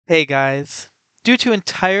Hey guys. Due to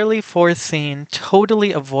entirely foreseen,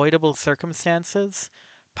 totally avoidable circumstances,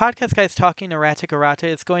 Podcast Guys Talking Erratic Errata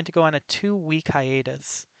is going to go on a 2-week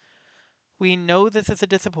hiatus. We know this is a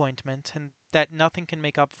disappointment and that nothing can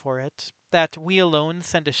make up for it, that we alone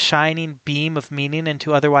send a shining beam of meaning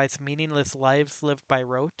into otherwise meaningless lives lived by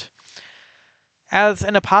rote. As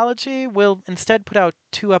an apology, we'll instead put out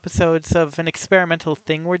 2 episodes of an experimental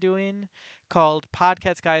thing we're doing called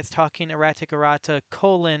Podcast Guys Talking Erratic Errata,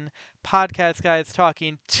 Podcast Guys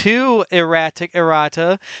Talking to Erratic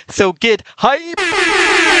Errata. So get hype!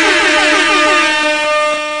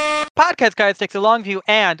 Podcast Guys takes a long view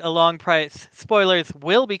and a long price. Spoilers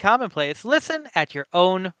will be commonplace. Listen at your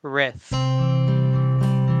own risk.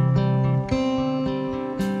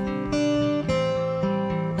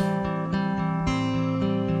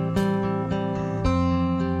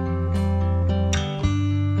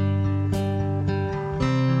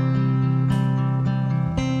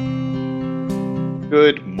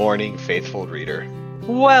 Good morning, faithful reader.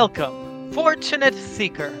 Welcome, fortunate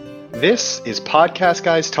seeker. This is Podcast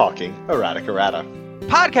Guys Talking Erratic Errata.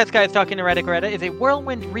 Podcast Guys Talking Erratic Errata is a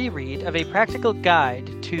whirlwind reread of a practical guide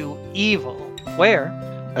to evil, where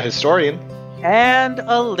A historian and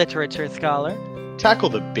a literature scholar tackle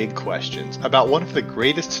the big questions about one of the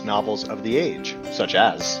greatest novels of the age, such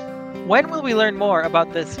as: when will we learn more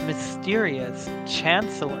about this mysterious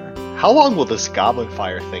chancellor? how long will this goblin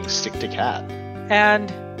fire thing stick to Cat? And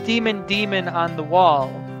demon on the wall,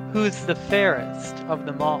 who's the fairest of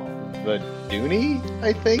them all? The Dooney,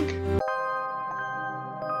 I think?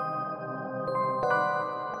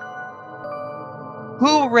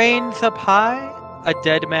 Who reigns up high? A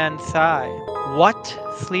dead man's sigh. What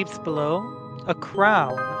sleeps below? A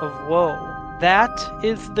crown of woe. That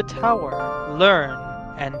is the tower. Learn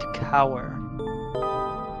and cower.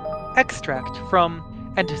 Extract from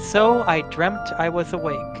And So I Dreamt I Was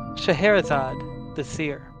Awake, Scheherazade the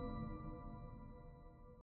Seer.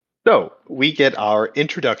 So, we get our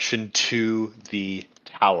introduction to the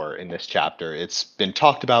tower in this chapter. It's been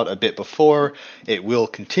talked about a bit before. It will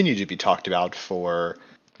continue to be talked about for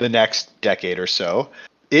the next decade or so.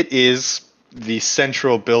 It is the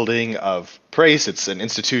central building of praise. It's an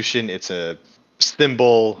institution. It's a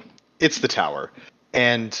symbol. It's the tower.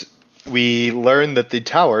 And we learn that the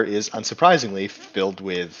tower is, unsurprisingly, filled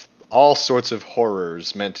with all sorts of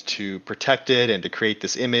horrors meant to protect it and to create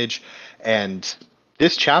this image. And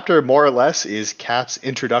this chapter, more or less, is Kat's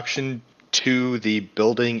introduction to the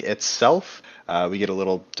building itself. We get a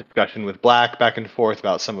little discussion with Black back and forth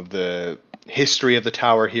about some of the history of the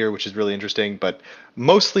tower here, which is really interesting. But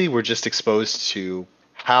mostly we're just exposed to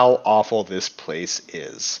how awful this place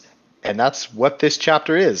is. And that's what this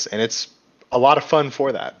chapter is. And it's a lot of fun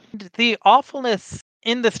for that. The awfulness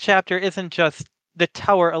in this chapter isn't just the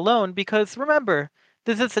tower alone, because remember,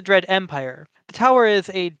 this is the Dread Empire. The tower is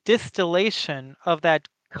a distillation of that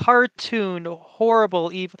cartoon,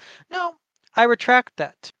 horrible evil. No, I retract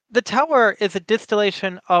that. The tower is a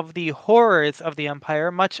distillation of the horrors of the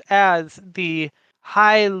Empire, much as the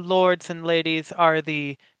high lords and ladies are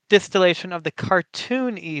the distillation of the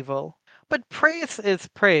cartoon evil. But praise is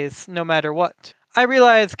praise, no matter what. I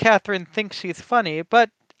realize Catherine thinks she's funny, but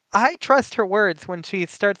I trust her words when she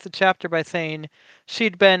starts the chapter by saying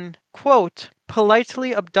she'd been, quote,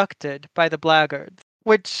 politely abducted by the blackguards,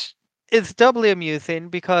 which is doubly amusing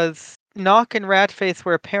because Knock and Ratface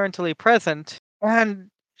were apparently present, and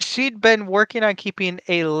she'd been working on keeping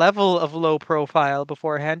a level of low profile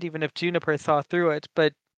beforehand, even if Juniper saw through it,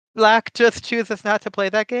 but Black just chooses not to play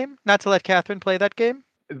that game, not to let Catherine play that game.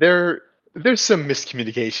 There's some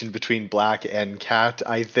miscommunication between Black and Cat,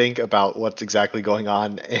 I think, about what's exactly going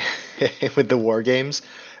on with the war games,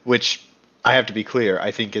 which I have to be clear,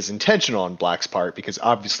 I think is intentional on Black's part, because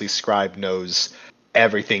obviously Scribe knows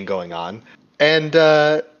everything going on. And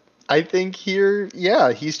I think here,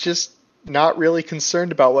 yeah, he's just not really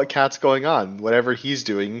concerned about what Cat's going on. Whatever he's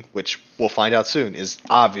doing, which we'll find out soon, is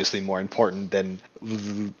obviously more important than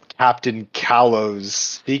Captain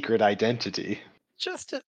Callow's secret identity.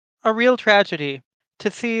 Just a real tragedy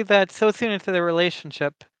to see that so soon into their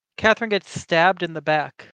relationship, Catherine gets stabbed in the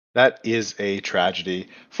back. That is a tragedy.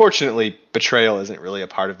 Fortunately, betrayal isn't really a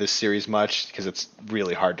part of this series much because it's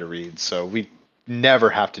really hard to read. So we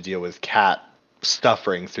never have to deal with Kat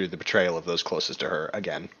suffering through the betrayal of those closest to her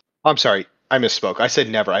again. I'm sorry, I misspoke. I said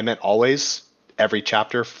never. I meant always, every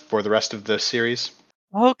chapter for the rest of the series.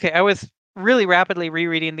 Okay, I was really rapidly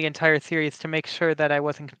rereading the entire series to make sure that I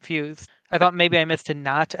wasn't confused. I thought maybe I missed a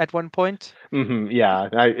not at one point. Yeah,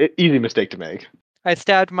 easy mistake to make. I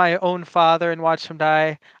stabbed my own father and watched him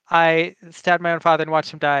die. I stabbed my own father and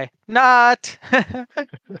watched him die. Not!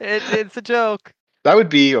 It's a joke. That would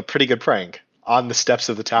be a pretty good prank on the steps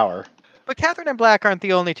of the tower. But Catherine and Black aren't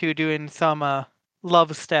the only two doing some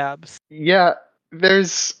love stabs. Yeah,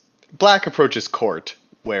 there's Black approaches court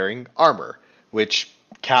wearing armor, which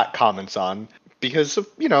Cat comments on because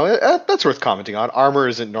that's worth commenting on. Armor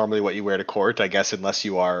isn't normally what you wear to court, I guess, unless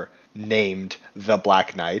you are named the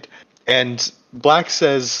Black Knight. And Black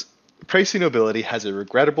says Pracy nobility has a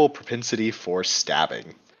regrettable propensity for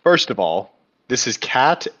stabbing. First of all, this is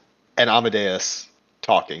Cat and Amadeus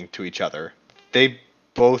talking to each other. They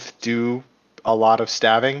both do a lot of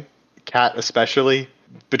stabbing, Cat especially.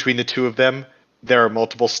 Between the two of them, there are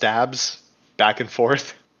multiple stabs back and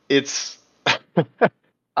forth. It's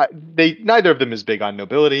they neither of them is big on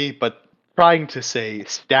nobility, but trying to say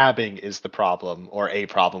stabbing is the problem or a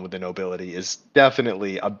problem with the nobility is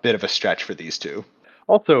definitely a bit of a stretch for these two.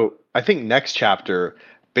 Also, I think next chapter,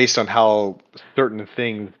 based on how certain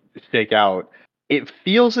things shake out, it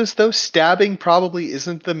feels as though stabbing probably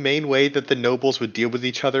isn't the main way that the nobles would deal with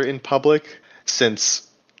each other in public, since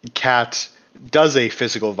Cat does a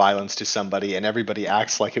physical violence to somebody and everybody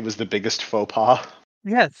acts like it was the biggest faux pas.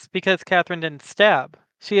 Yes, because Catherine didn't stab.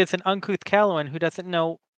 She is an uncouth Callowan who doesn't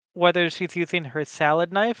know whether she's using her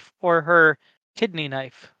salad knife or her kidney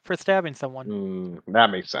knife for stabbing someone.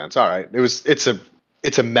 That makes sense. All right.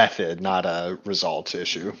 It's a method, not a result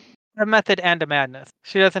issue. A method and a madness.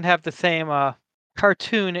 She doesn't have the same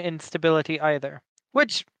cartoon instability either.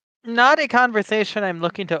 Which, not a conversation I'm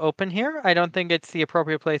looking to open here. I don't think it's the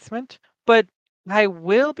appropriate placement. But I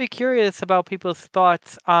will be curious about people's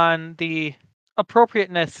thoughts on the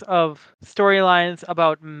appropriateness of storylines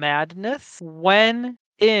about madness when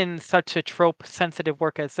in such a trope sensitive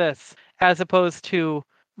work as this, as opposed to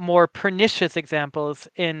more pernicious examples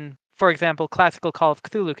in, for example, classical Call of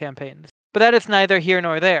Cthulhu campaigns. But that is neither here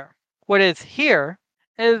nor there. What is here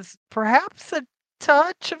is perhaps a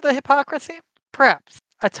touch of the hypocrisy. Perhaps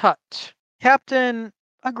a touch. Captain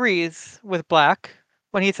agrees with Black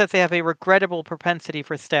when he says they have a regrettable propensity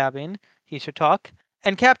for stabbing. He should talk.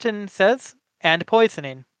 And Captain says, and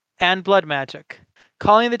poisoning, and blood magic.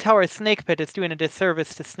 Calling the tower a snake pit is doing a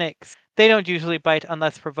disservice to snakes. They don't usually bite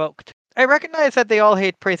unless provoked. I recognize that they all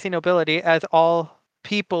hate Pracy nobility, as all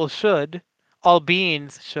people should, all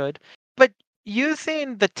beings should, but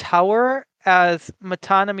using the tower as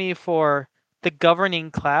metonymy for the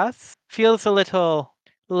governing class feels a little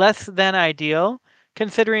less than ideal,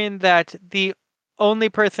 considering that the only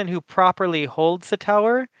person who properly holds the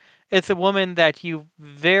tower is a woman that you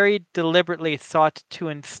very deliberately sought to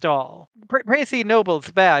install. Pracy Noble's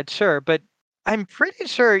bad, sure, but I'm pretty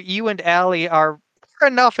sure you and Allie are, for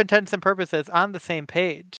enough intents and purposes, on the same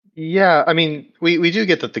page. Yeah, I mean, we do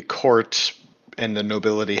get that the court and the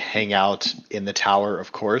nobility hang out in the tower,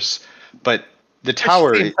 of course, but the Which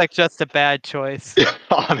tower, seems like just a bad choice.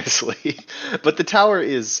 honestly, but the tower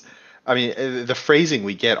is, I mean, the phrasing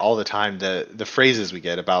we get all the time, the phrases we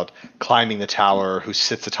get about climbing the tower, who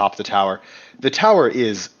sits atop the tower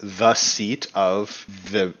is the seat of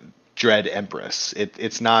the Dread Empress.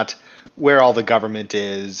 It's not where all the government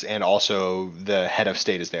is and also the head of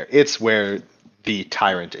state is there. It's where the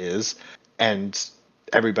tyrant is, and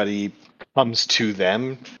everybody comes to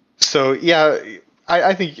them. So yeah,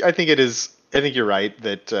 I think it is. I think you're right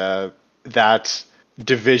that that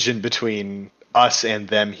division between us and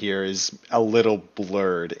them here is a little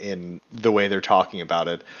blurred in the way they're talking about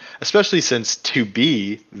it, especially since to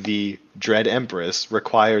be the Dread Empress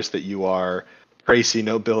requires that you are Tracy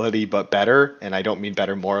nobility but better, and I don't mean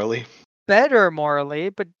better morally. Better morally,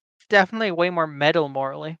 but definitely way more metal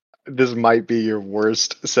morally. This might be your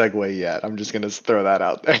worst segue yet. I'm just gonna throw that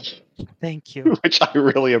out there, Thank you. which I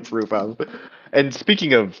really approve of. And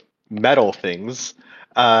speaking of metal things,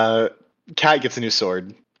 Kat gets a new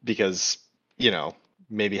sword because, you know,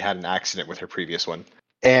 maybe had an accident with her previous one.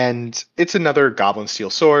 And it's another goblin steel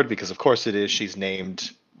sword because, of course, it is. She's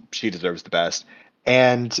named. She deserves the best.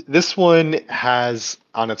 And this one has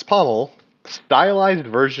on its pommel stylized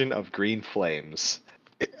version of green flames.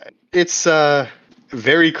 It's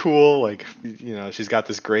very cool. Like, she's got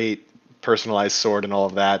this great personalized sword and all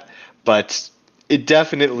of that. But it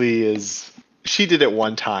definitely is. She did it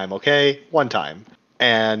one time, okay? One time.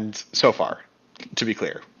 And so far, to be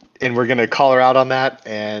clear. And we're going to call her out on that.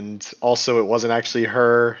 And also, it wasn't actually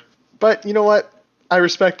her. But you know what? I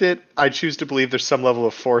respect it. I choose to believe there's some level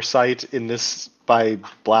of foresight in this by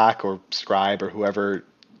Black or Scribe or whoever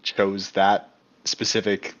chose that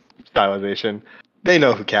specific stylization. They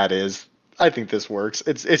know who Cat is. I think this works.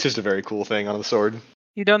 It's just a very cool thing on the sword.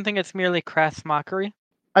 You don't think it's merely crass mockery?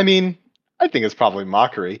 I mean, I think it's probably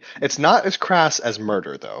mockery. It's not as crass as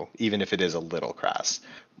murder, though, even if it is a little crass.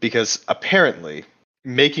 Because apparently,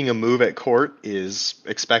 making a move at court is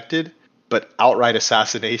expected, but outright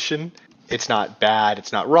assassination, it's not bad,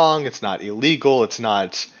 it's not wrong, it's not illegal, it's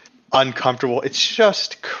not uncomfortable. It's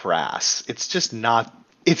just crass. It's just not.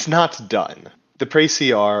 It's not done. The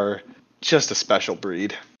Praesi are just a special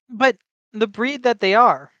breed. But the breed that they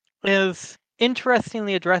are is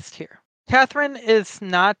interestingly addressed here. Catherine is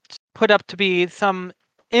not put up to be some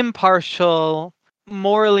impartial,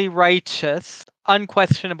 morally righteous,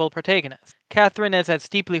 unquestionable protagonist. Catherine is as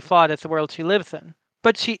deeply flawed as the world she lives in.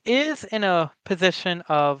 But she is in a position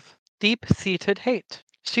of deep seated hate.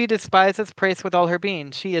 She despises Praise with all her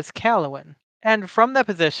being. She is Callowin. And from that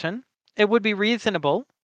position, it would be reasonable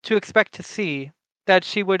to expect to see that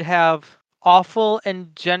she would have awful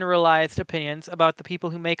and generalized opinions about the people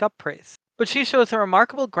who make up Praise. But she shows a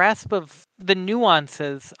remarkable grasp of the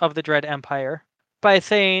nuances of the Dread Empire by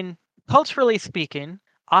saying, culturally speaking,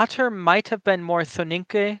 Ater might have been more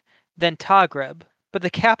Soninke than Tagreb, but the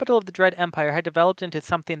capital of the Dread Empire had developed into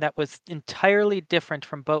something that was entirely different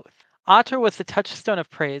from both. Ater was the touchstone of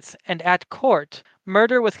praise, and at court,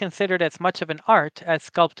 murder was considered as much of an art as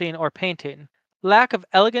sculpting or painting. Lack of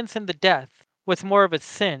elegance in the death was more of a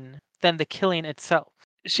sin than the killing itself.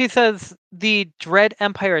 She says the Dread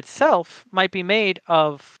Empire itself might be made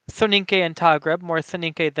of Soninke and Tagreb, more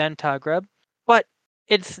Soninke than Tagreb, but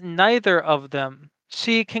it's neither of them.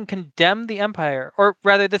 She can condemn the empire, or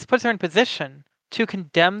rather, this puts her in position to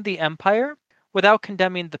condemn the empire without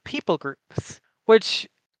condemning the people groups, which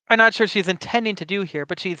I'm not sure she's intending to do here,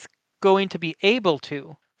 but she's going to be able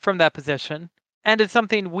to from that position. And it's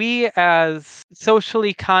something we, as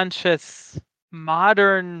socially conscious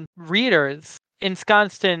modern readers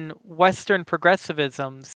ensconced in Western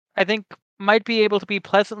progressivisms, I think might be able to be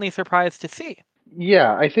pleasantly surprised to see.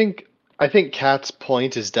 Yeah, I think Kat's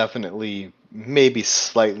point is definitely maybe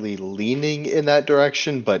slightly leaning in that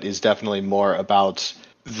direction, but is definitely more about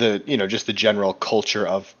the, just the general culture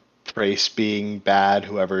of race being bad,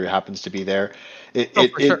 whoever happens to be there. It Oh,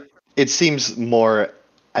 it for sure. it, it seems more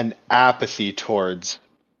an apathy towards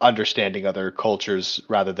understanding other cultures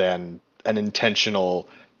rather than an intentional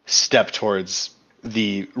step towards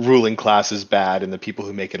the ruling class is bad and the people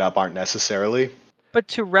who make it up aren't necessarily. But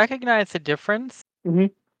to recognize the difference, Hmm.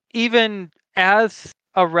 even as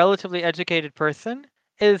a relatively educated person,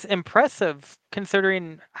 is impressive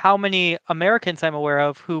considering how many Americans I'm aware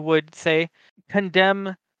of who would say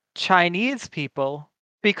condemn Chinese people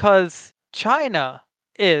because China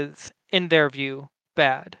is, in their view,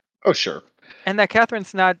 bad. Oh, sure. And that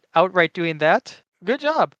Catherine's not outright doing that. Good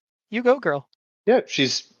job. You go, girl. Yeah,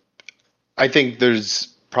 I think there's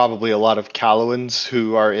probably a lot of Callowans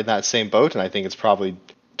who are in that same boat, and I think it's probably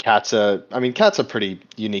Kat's a pretty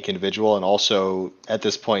unique individual, and also at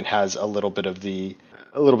this point has a little bit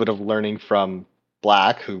of learning from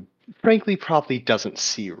Black, who frankly probably doesn't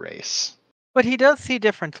see race. But he does see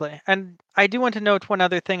differently. And I do want to note one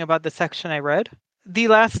other thing about the section I read. The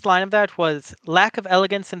last line of that was lack of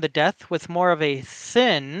elegance in the death was more of a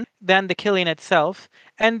sin than the killing itself.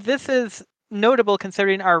 And this is notable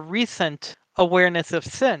considering our recent awareness of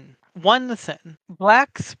sin. One sin.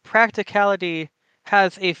 Black's practicality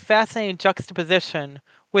has a fascinating juxtaposition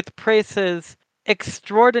with Prace's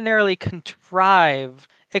extraordinarily contrived,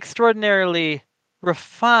 extraordinarily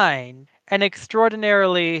refined, and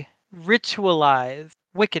extraordinarily ritualized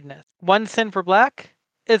wickedness. One sin for Black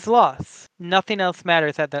is loss. Nothing else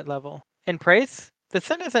matters at that level. In praise, the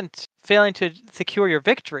sin isn't failing to secure your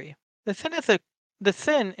victory. The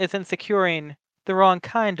sin is in securing the wrong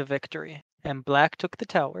kind of victory. And Black took the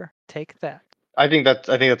tower. Take that. I think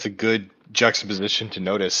that's a good juxtaposition to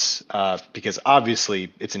notice because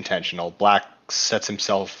obviously it's intentional. Black sets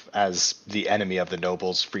himself as the enemy of the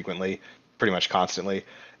nobles frequently, pretty much constantly,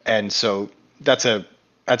 and so that's a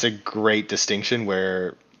that's a great distinction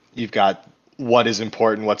where you've got what is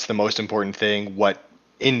important, what's the most important thing, what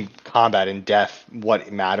in combat in death,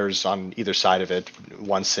 what matters on either side of it,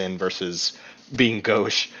 one sin versus being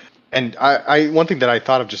gauche. And one thing that I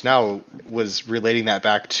thought of just now was relating that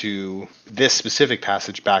back to this specific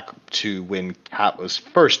passage, back to when Kat was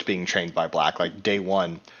first being trained by Black, like day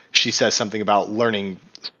one. She says something about learning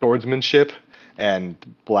swordsmanship, and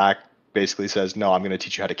Black basically says, "No, I'm going to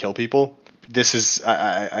teach you how to kill people." This is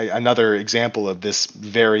another example of this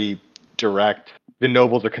very direct. The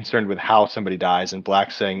nobles are concerned with how somebody dies, and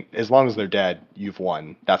Black saying, "As long as they're dead, you've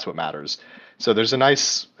won. That's what matters." So there's a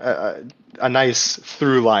nice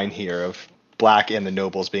through line here of Black and the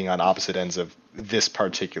nobles being on opposite ends of this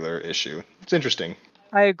particular issue. It's interesting.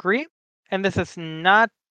 I agree. And this is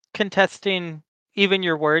not contesting even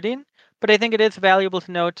your wording, but I think it is valuable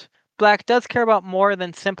to note Black does care about more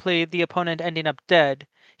than simply the opponent ending up dead.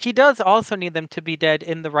 He does also need them to be dead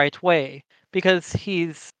in the right way, because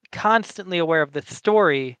he's constantly aware of the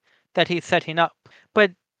story that he's setting up.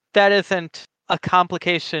 But that isn't a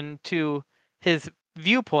complication to his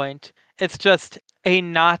viewpoint. It's just a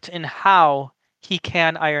knot in how he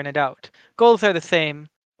can iron it out. Goals are the same,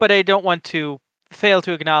 but I don't want to fail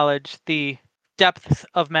to acknowledge the depths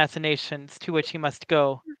of machinations to which he must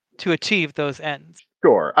go to achieve those ends.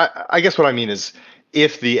 Sure. I guess what I mean is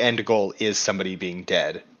if the end goal is somebody being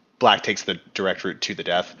dead, Black takes the direct route to the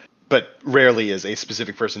death, but rarely is a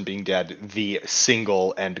specific person being dead the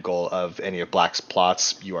single end goal of any of Black's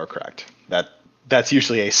plots. You are correct. That's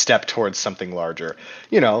usually a step towards something larger.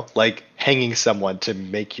 Like hanging someone to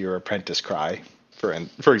make your apprentice cry,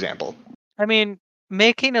 for example. I mean,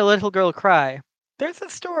 making a little girl cry, there's a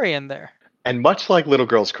story in there. And much like Little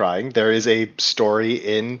Girls Crying, there is a story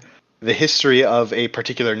in the history of a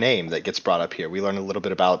particular name that gets brought up here. We learn a little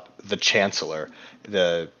bit about the Chancellor,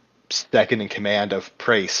 the second in command of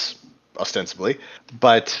Prace, ostensibly.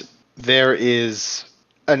 But there is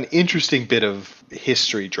an interesting bit of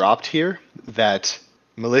history dropped here that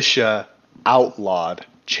militia outlawed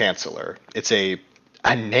Chancellor. It's a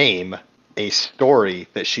name, a story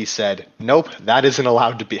that she said, nope, that isn't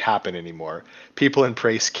allowed to happen anymore. People in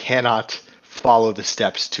Prace cannot follow the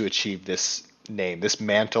steps to achieve this name. This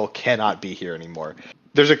mantle cannot be here anymore.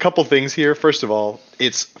 There's a couple things here. First of all,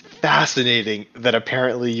 it's fascinating that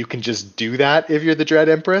apparently you can just do that if you're the Dread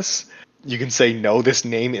Empress. You can say, no, this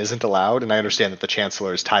name isn't allowed. And I understand that the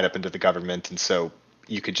Chancellor is tied up into the government, and so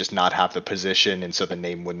you could just not have the position, and so the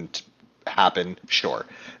name wouldn't happen. Sure.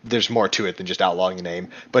 There's more to it than just outlawing a name.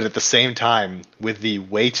 But at the same time, with the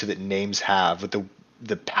weight that names have, with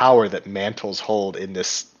the power that mantles hold in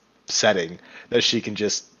this setting, that she can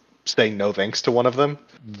just say no thanks to one of them,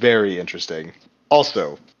 very interesting.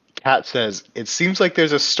 Also, Kat says, it seems like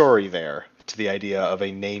there's a story there to the idea of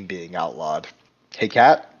a name being outlawed. Hey,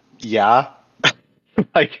 Kat? Yeah?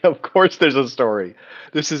 Like, of course there's a story.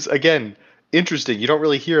 This is, again, interesting. You don't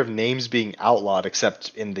really hear of names being outlawed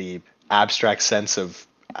except in the abstract sense of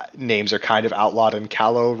names are kind of outlawed in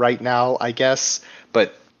Callow right now, I guess.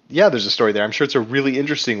 But yeah, there's a story there. I'm sure it's a really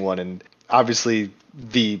interesting one. And obviously,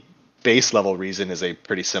 the base level reason is a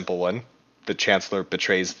pretty simple one. The Chancellor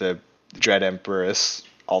betrays the Dread Empress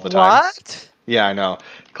all the time. What? Yeah, I know.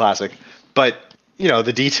 Classic. But,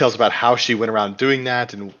 the details about how she went around doing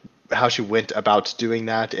that and how she went about doing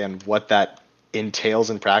that and what that entails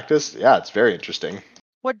in practice, yeah, it's very interesting.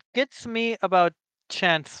 What gets me about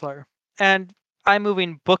Chancellor, and I'm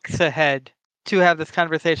moving books ahead to have this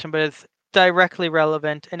conversation, but it's directly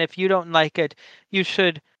relevant, and if you don't like it, you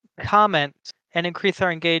should comment and increase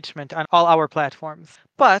our engagement on all our platforms.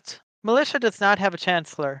 But Militia does not have a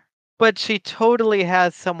Chancellor, but she totally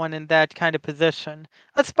has someone in that kind of position.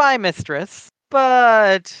 A spy mistress,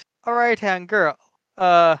 but a right-hand girl.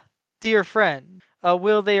 Dear friend.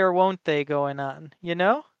 Will they or won't they going on, you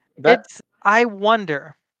know? That I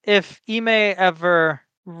wonder if Ime ever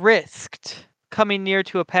risked coming near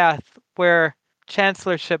to a path where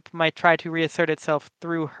Chancellorship might try to reassert itself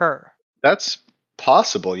through her. that's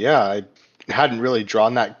possible. Yeah, I hadn't really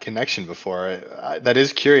drawn that connection before. That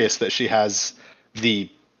is curious that she has the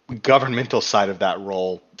governmental side of that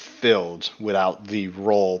role filled without the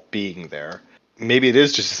role being there. Maybe it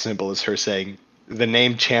is just as simple as her saying the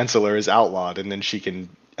name Chancellor is outlawed, and then she can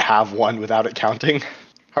have one without it counting.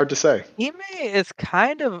 Hard to say. Ime is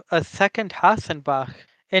kind of a second Hassenbach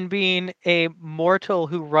in being a mortal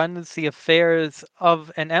who runs the affairs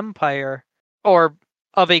of an empire or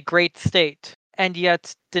of a great state and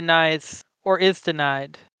yet denies or is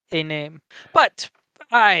denied a name. But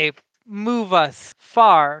I move us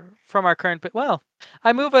far from our current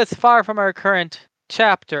I move us far from our current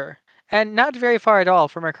chapter and not very far at all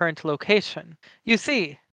from our current location. You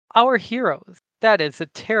see, our heroes, that is a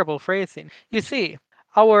terrible phrasing. You see,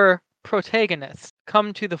 our protagonists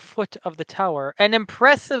come to the foot of the tower, an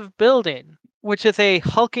impressive building, which is a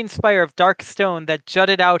hulking spire of dark stone that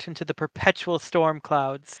jutted out into the perpetual storm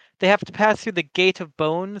clouds. They have to pass through the Gate of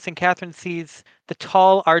Bones, and Catherine sees the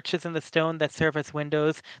tall arches in the stone that serve as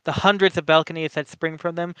windows, the hundreds of balconies that spring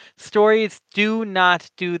from them. Stories do not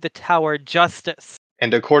do the tower justice.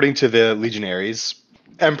 And according to the legionaries,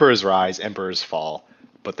 emperors rise, emperors fall,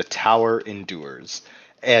 but the tower endures.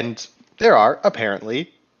 And there are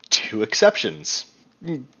apparently two exceptions.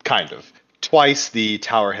 Kind of. Twice the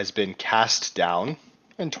tower has been cast down,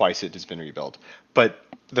 and twice it has been rebuilt. But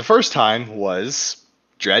the first time was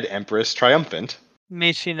Dread Empress Triumphant.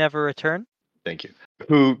 May she never return? Thank you.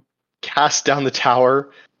 Who cast down the tower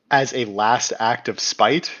as a last act of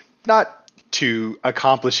spite. Not to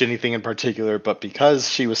accomplish anything in particular, but because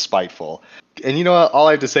she was spiteful. And you know what? All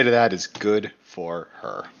I have to say to that is good for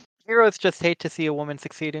her. Heroes just hate to see a woman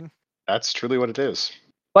succeeding. That's truly what it is.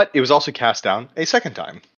 But it was also cast down a second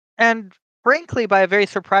time. And frankly, by a very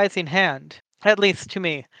surprising hand, at least to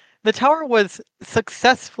me. The tower was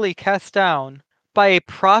successfully cast down by a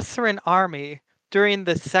Proceran army during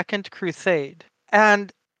the Second Crusade.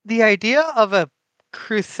 And the idea of a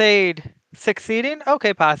crusade succeeding?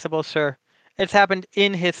 Okay, possible, sure. It's happened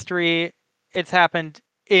in history, it's happened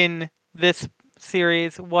in this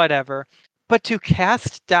series, whatever. But to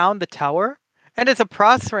cast down the tower? And it's a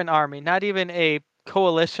Proceran army, not even a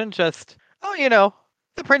coalition, just, oh,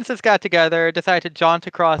 the princes got together, decided to jaunt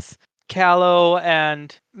across Callow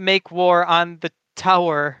and make war on the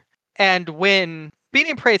tower and win.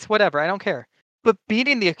 Beating Praise, whatever, I don't care. But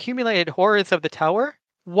beating the accumulated horrors of the tower?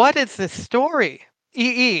 What is this story?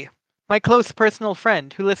 EE, my close personal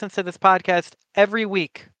friend who listens to this podcast every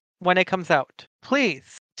week when it comes out,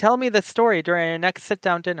 please tell me the story during our next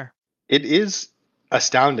sit-down dinner. It is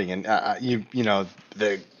astounding, and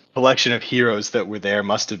the collection of heroes that were there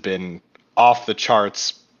must have been off the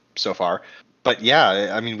charts so far. But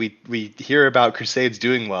yeah, I mean, we hear about Crusades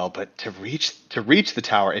doing well, but to reach the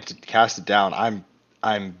tower and to cast it down,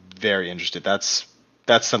 I'm very interested. That's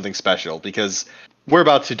something special because we're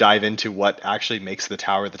about to dive into what actually makes the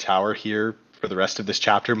tower here for the rest of this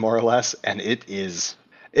chapter, more or less, and it's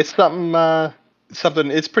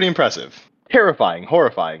something it's pretty impressive. Terrifying,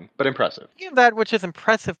 horrifying, but impressive. That which is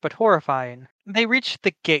impressive but horrifying. They reach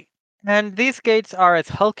the gate. And these gates are as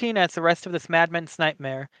hulking as the rest of this madman's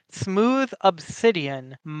nightmare. Smooth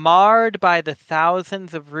obsidian, marred by the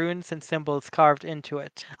thousands of runes and symbols carved into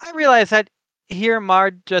it. I realize that here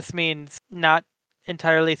marred just means not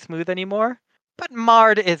entirely smooth anymore. But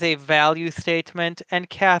marred is a value statement, and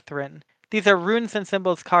Catherine, these are runes and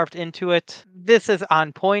symbols carved into it. This is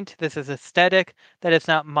on point. This is aesthetic. That is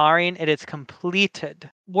not marring. It is completed.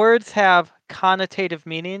 Words have connotative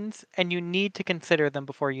meanings, and you need to consider them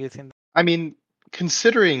before using them. I mean,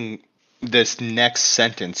 considering this next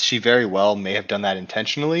sentence, she very well may have done that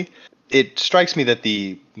intentionally. It strikes me that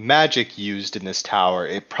the magic used in this tower,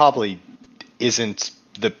 it probably isn't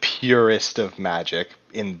the purest of magic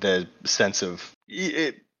in the sense of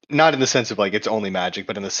not in the sense of like it's only magic,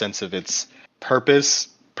 but in the sense of its purpose.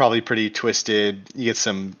 Probably pretty twisted. You get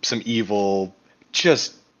some evil,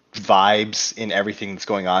 just vibes in everything that's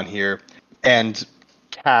going on here. And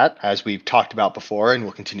Kat, as we've talked about before and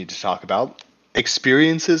we'll continue to talk about,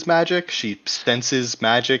 experiences magic. She senses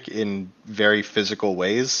magic in very physical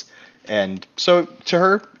ways. And so to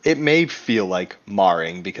her, it may feel like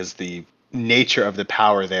marring because the nature of the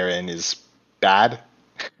power therein is bad.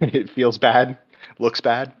 It feels bad, looks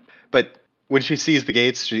bad. But when she sees the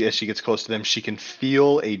gates, as she gets close to them, she can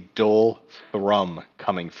feel a dull thrum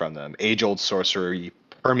coming from them. Age-old sorcery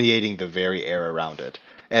permeating the very air around it.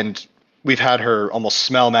 And we've had her almost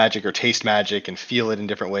smell magic or taste magic and feel it in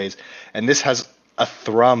different ways. And this has a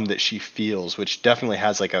thrum that she feels, which definitely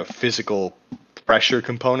has like a physical pressure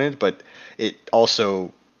component, but it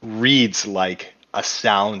also reads like a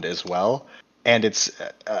sound as well. And it's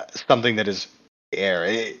something that is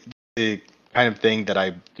air. The kind of thing that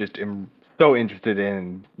I just am so interested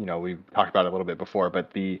in. We've talked about it a little bit before,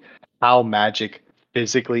 but how magic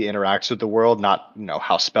physically interacts with the world, not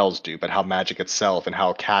how spells do, but how magic itself and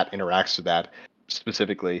how Cat interacts with that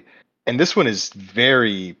specifically. And this one is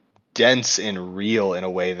very dense and real in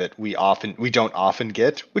a way that we don't often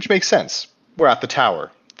get, which makes sense. We're at the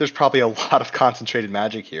tower. There's probably a lot of concentrated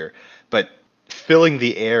magic here, but filling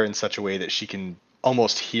the air in such a way that she can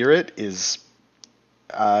almost hear it is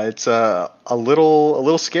it's a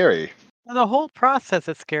little scary. The whole process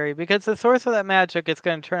is scary because the source of that magic is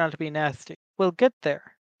going to turn out to be nasty. We'll get there.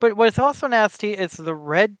 But what's also nasty is the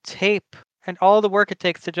red tape and all the work it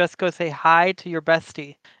takes to just go say hi to your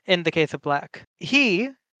bestie in the case of Black. He,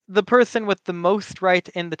 the person with the most right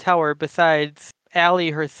in the tower besides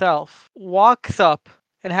Allie herself, walks up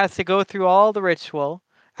and has to go through all the ritual.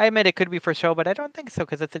 I admit it could be for show, but I don't think so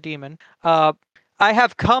because it's a demon. I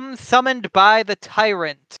have come summoned by the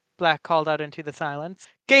tyrant, Black called out into the silence.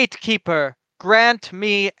 Gatekeeper, grant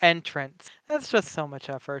me entrance. That's just so much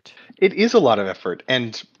effort. It is a lot of effort,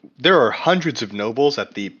 and there are hundreds of nobles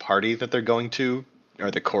at the party that they're going to,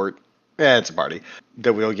 or the court. It's a party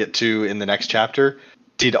that we'll get to in the next chapter.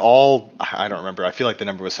 I don't remember. I feel like the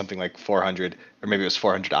number was something like 400, or maybe it was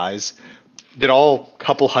 400 eyes. Did all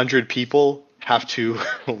couple hundred people have to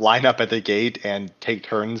line up at the gate and take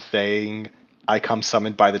turns saying, I come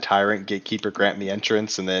summoned by the tyrant, gatekeeper, grant me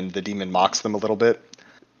entrance, and then the demon mocks them a little bit?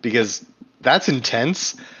 Because that's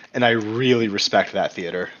intense, and I really respect that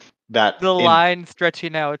theater. That The in line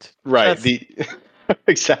stretching out. right, Just the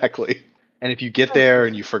exactly. And if you get there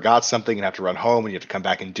and you forgot something and have to run home and you have to come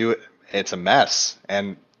back and do it, it's a mess.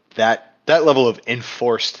 And that level of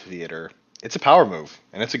enforced theater, it's a power move,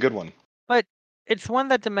 and it's a good one. but it's one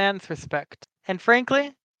that demands respect. And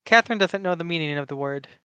frankly, Catherine doesn't know the meaning of the word.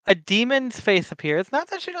 A demon's face appears, not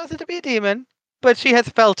that she knows it to be a demon, but she has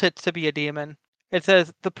felt it to be a demon. It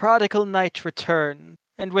says, "The prodigal knight returns,"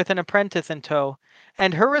 and with an apprentice in tow.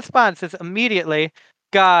 And her response is immediately,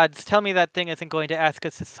 "Gods, tell me that thing isn't going to ask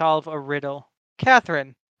us to solve a riddle."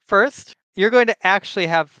 Catherine, first, you're going to actually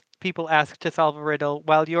have people ask to solve a riddle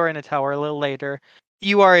while you're in a tower a little later.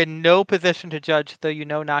 You are in no position to judge, though you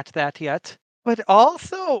know not that yet. But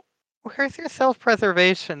also, where's your self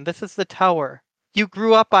preservation? This is the tower. You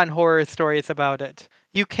grew up on horror stories about it.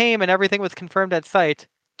 You came and everything was confirmed at sight.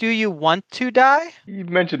 Do you want to die? You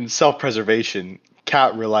mentioned self-preservation.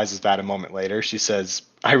 Kat realizes that a moment later. She says,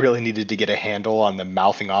 "I really needed to get a handle on the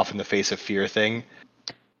mouthing off in the face of fear thing."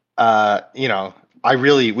 You know, we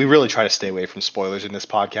really try to stay away from spoilers in this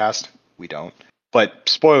podcast. We don't. But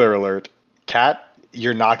spoiler alert, Kat,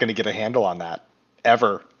 you're not going to get a handle on that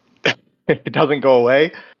ever. It doesn't go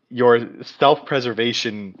away. Your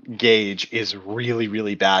self-preservation gauge is really,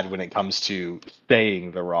 really bad when it comes to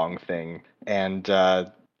saying the wrong thing. And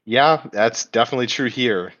yeah, that's definitely true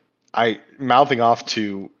here. I mouthing off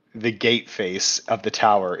to the gate face of the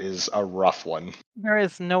tower is a rough one. There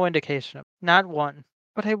is no indication of not one.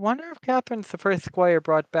 But I wonder if Catherine's the first squire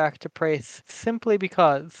brought back to praise simply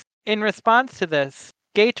because, in response to this,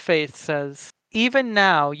 Gateface says, "Even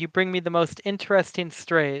now you bring me the most interesting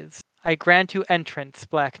strays. I grant you entrance,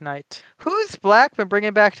 Black Knight." Who's Black been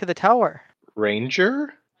bringing back to the tower?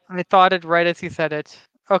 Ranger? I thought it right as you said it.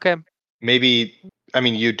 Okay, Maybe, I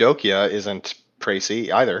mean, Eudokia isn't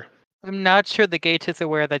Tracy either. I'm not sure the gate is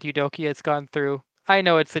aware that Eudokia has gone through. I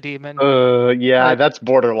know it's a demon, Yeah, but that's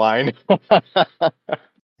borderline.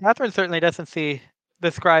 Catherine certainly doesn't see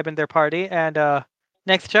the scribe in their party, and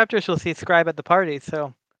next chapter she'll see scribe at the party,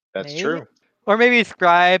 so That's maybe? true. Or maybe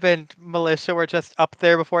scribe and Militia were just up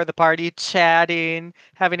there before the party, chatting,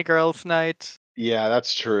 having a girls' night. Yeah,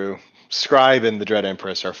 that's true. Scribe and the Dread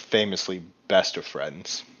Empress are famously best of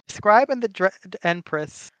friends. Scribe and the Dread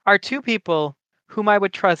Empress are two people whom I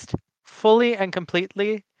would trust fully and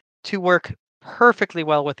completely to work perfectly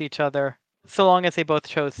well with each other, so long as they both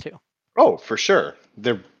chose to. Oh, for sure.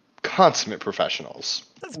 They're consummate professionals.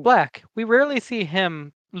 That's Black. We rarely see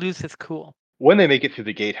him lose his cool. When they make it through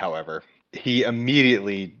the gate, however, he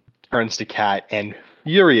immediately turns to Kat and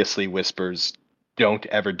furiously whispers, "Don't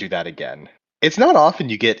ever do that again." It's not often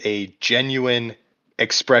you get a genuine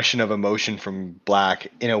expression of emotion from Black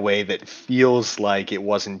in a way that feels like it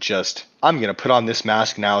wasn't just, "I'm going to put on this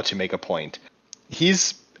mask now to make a point."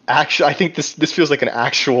 He's actually, I think this feels like an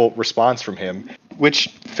actual response from him, which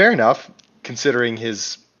fair enough considering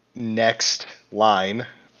his next line.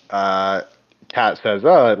 Kat says,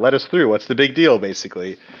 "Oh, let us through. What's the big deal?"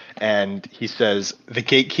 Basically, and he says, "The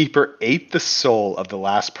gatekeeper ate the soul of the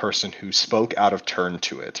last person who spoke out of turn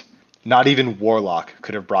to it. Not even Warlock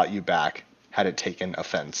could have brought you back had it taken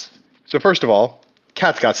offense." So first of all,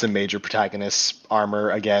 Kat's got some major protagonist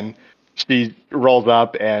armor again. She rolls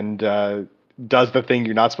up and does the thing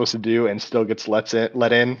you're not supposed to do and still gets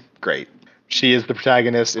let in. Great. She is the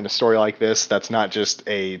protagonist in a story like this. That's not just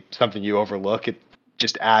a something you overlook. It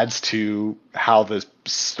just adds to how the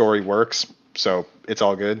story works. So it's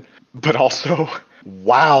all good. But also,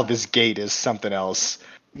 wow, this gate is something else.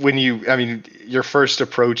 When you, I mean, your first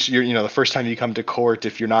approach, the first time you come to court,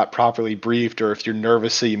 if you're not properly briefed or if you're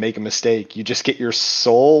nervous so you make a mistake, you just get your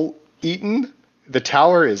soul eaten. The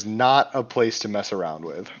tower is not a place to mess around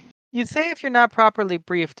with. You say if you're not properly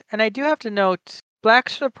briefed, and I do have to note, Black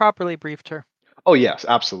should have properly briefed her. Oh yes,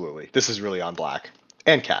 absolutely. This is really on Black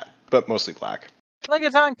and Cat, but mostly Black. Like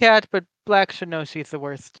it's on Cat, but Black should know she's the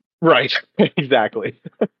worst. Right. Exactly.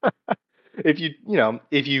 If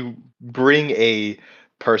you bring a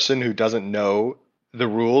person who doesn't know the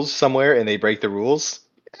rules somewhere and they break the rules,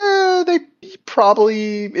 they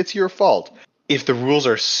probably it's your fault. If the rules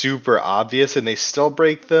are super obvious and they still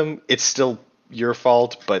break them, it's still your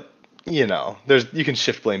fault, but there's you can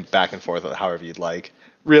shift blame back and forth however you'd like.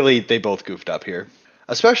 Really, they both goofed up here.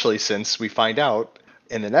 Especially since we find out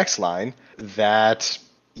in the next line that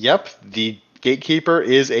yep, the gatekeeper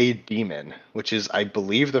is a demon, which is, I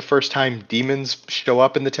believe, the first time demons show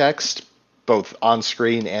up in the text, both on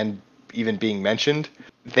screen and even being mentioned.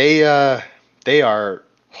 They are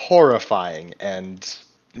horrifying and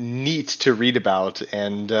neat to read about,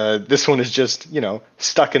 and this one is just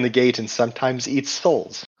stuck in the gate and sometimes eats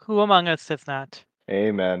souls. Who among us does not?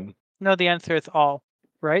 Amen. No, the answer is all,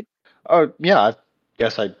 right? Oh, yeah, I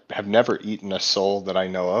guess I have never eaten a soul that I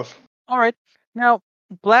know of. All right. Now,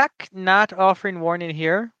 Black not offering warning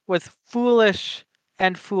here was foolish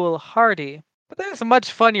and foolhardy. But there's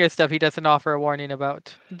much funnier stuff he doesn't offer a warning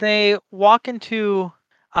about. They walk into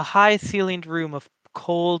a high ceilinged room of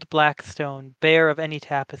cold black stone, bare of any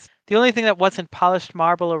tapestry. The only thing that wasn't polished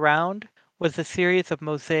marble around was a series of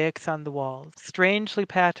mosaics on the walls, strangely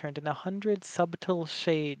patterned in 100 subtle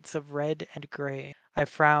shades of red and gray. I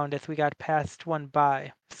frowned as we got past one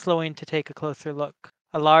by, slowing to take a closer look.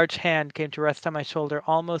 A large hand came to rest on my shoulder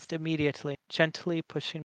almost immediately, gently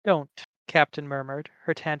pushing. Don't, Captain murmured,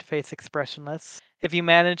 her tanned face expressionless. If you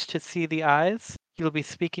manage to see the eyes, you'll be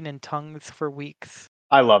speaking in tongues for weeks.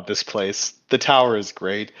 I love this place. The tower is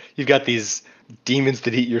great. You've got these demons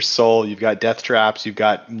that eat your soul. You've got death traps. You've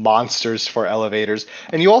got monsters for elevators,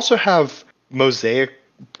 and you also have mosaic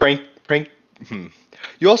prank. Hmm.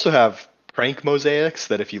 You also have prank mosaics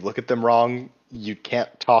that if you look at them wrong, you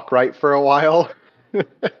can't talk right for a while.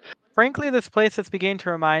 Frankly, this place is beginning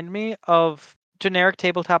to remind me of generic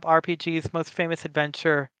tabletop RPG's most famous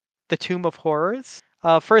adventure, The Tomb of Horrors.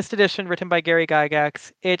 First edition, written by Gary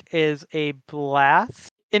Gygax. It is a blast.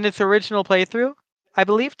 In its original playthrough, I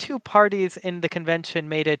believe two parties in the convention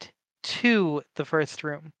made it to the first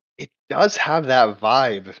room. It does have that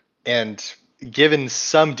vibe, and given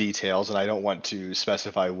some details, and I don't want to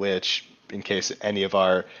specify which, in case any of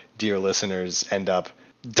our dear listeners end up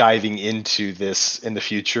diving into this in the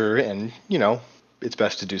future, and it's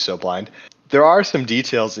best to do so blind. There are some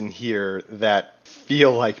details in here that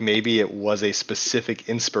feel like maybe it was a specific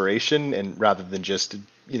inspiration, and rather than just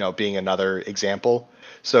being another example.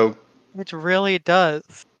 So It really does.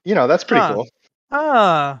 that's pretty Huh. cool.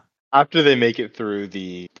 Ah. After they make it through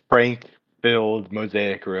the prank filled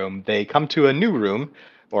mosaic room, they come to a new room,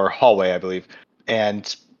 or hallway, I believe,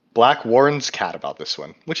 and Black warns Cat about this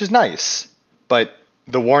one, which is nice. But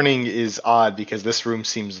the warning is odd because this room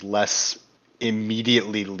seems less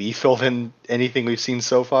immediately lethal than anything we've seen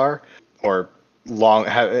so far, or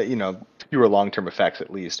fewer long term effects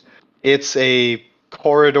at least. It's a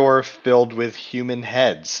corridor filled with human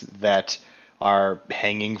heads that are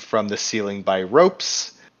hanging from the ceiling by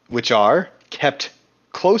ropes, which are kept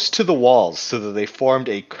close to the walls so that they formed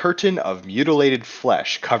a curtain of mutilated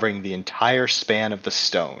flesh covering the entire span of the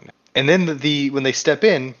stone. And then when they step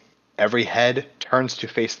in, every head turns to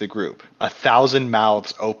face the group. 1,000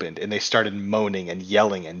 mouths opened, and they started moaning and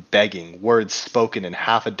yelling and begging, words spoken in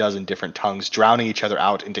half a dozen different tongues, drowning each other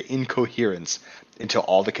out into incoherence until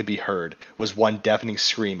all that could be heard was one deafening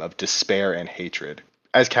scream of despair and hatred.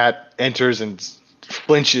 As Kat enters and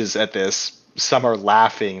flinches at this, some are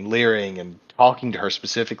laughing, leering, and talking to her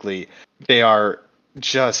specifically. They are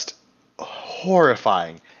just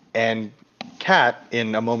horrifying. And Kat,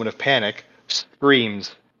 in a moment of panic,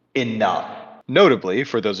 screams, "Enough." Notably,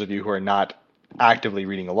 for those of you who are not actively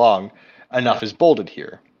reading along, enough is bolded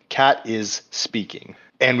here. Kat is speaking.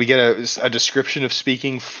 And we get a description of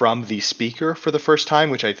speaking from the speaker for the first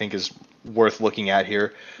time, which I think is worth looking at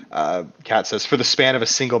here. Kat says, "For the span of a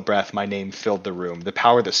single breath, my name filled the room. The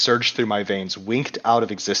power that surged through my veins winked out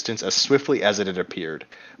of existence as swiftly as it had appeared.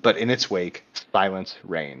 But in its wake, silence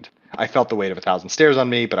reigned. I felt the weight of 1,000 stares on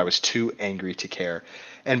me, but I was too angry to care."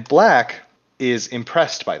 And Black is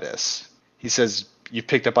impressed by this. He says, "You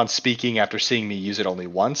picked up on speaking after seeing me use it only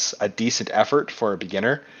once, a decent effort for a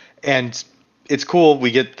beginner." And it's cool.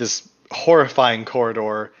 We get this horrifying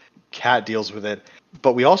corridor. Cat deals with it,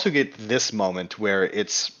 but we also get this moment where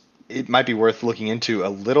it might be worth looking into a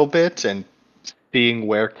little bit and seeing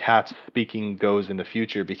where Cat's speaking goes in the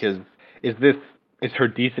future. Because is this is her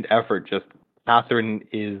decent effort just Catherine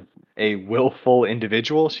is a willful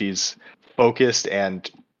individual? She's focused and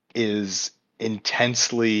is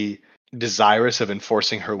intensely desirous of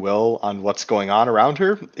enforcing her will on what's going on around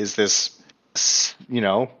her. Is this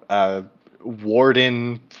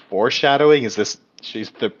Warden foreshadowing? Is this she's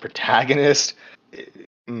the protagonist?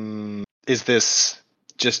 Is this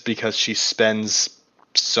just because she spends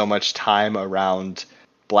so much time around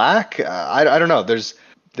Black? I don't know. There's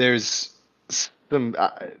some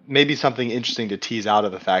maybe something interesting to tease out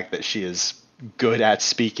of the fact that she is good at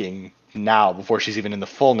speaking now before she's even in the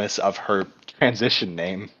fullness of her transition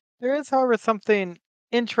name. There is, however, something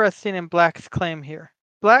interesting in Black's claim here.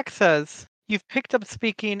 Black says, "You've picked up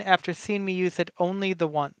speaking after seeing me use it only the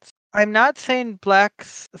once." I'm not saying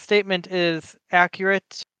Black's statement is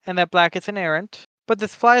accurate and that Black is inerrant, but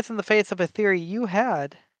this flies in the face of a theory you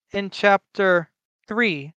had in chapter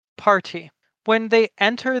 3, Party. When they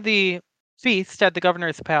enter the feast at the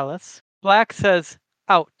governor's palace, Black says,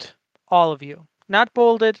 "Out, all of you." Not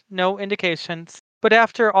bolded, no indications. But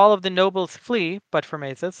after all of the nobles flee, but for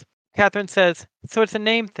mazes, Catherine says, "So it's a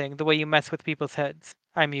name thing, the way you mess with people's heads."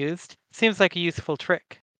 I mused. "Seems like a useful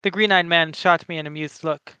trick." The green-eyed man shot me an amused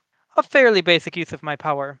look. "A fairly basic use of my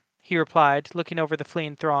power," he replied, looking over the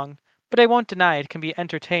fleeing throng. "But I won't deny it can be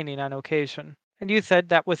entertaining on occasion." "And you said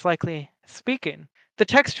that was likely speaking." "The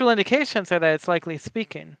textual indications are that it's likely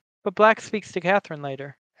speaking. But Black speaks to Catherine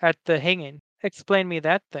later, at the hanging. Explain me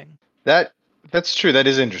that thing." That that's true. That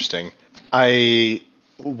is interesting. I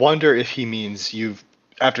wonder if he means you've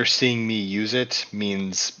after seeing me use it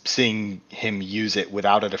means seeing him use it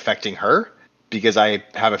without it affecting her, because I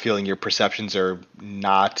have a feeling your perceptions are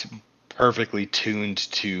not perfectly tuned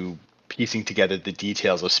to piecing together the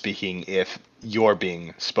details of speaking if you're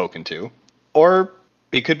being spoken to. Or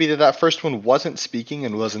it could be that that first one wasn't speaking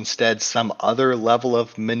and was instead some other level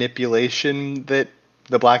of manipulation that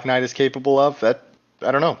the Black Knight is capable of. That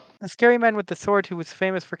I don't know. The scary man with the sword who was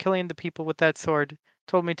famous for killing the people with that sword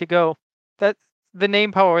told me to go. That the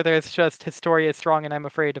name power there is just Historia is strong and I'm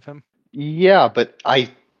afraid of him. Yeah, but I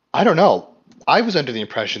don't know. I was under the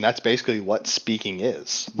impression that's basically what speaking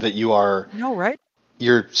is. That you are No, right?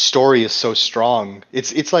 your story is so strong.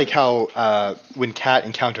 It's like how when Cat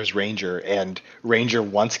encounters Ranger and Ranger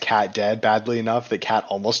wants Cat dead badly enough that Cat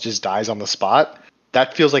almost just dies on the spot.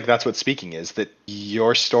 That feels like that's what speaking is. That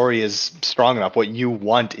your story is strong enough. What you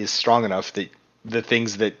want is strong enough that the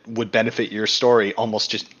things that would benefit your story almost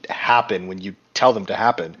just happen when you tell them to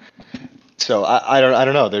happen. So I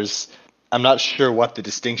don't know. I'm not sure what the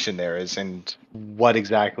distinction there is and what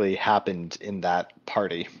exactly happened in that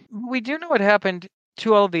party. We do know what happened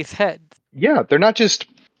to all of these heads, Yeah, they're not just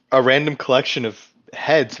a random collection of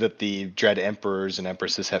heads that the Dread Emperors and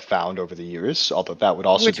Empresses have found over the years, although that would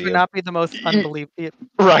also which be would a not be the most unbelievable.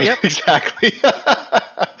 right, Yep. exactly.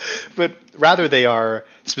 But rather, they are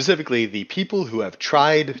specifically the people who have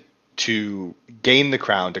tried to gain the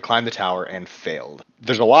crown, to climb the tower, and failed.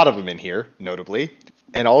 There's a lot of them in here, notably.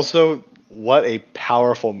 And also, what a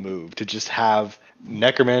powerful move to just have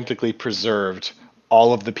necromantically preserved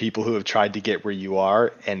all of the people who have tried to get where you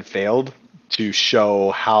are and failed to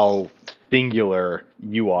show how singular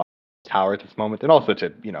you are tower at this moment, and also to,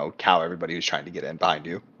 cow everybody who's trying to get in behind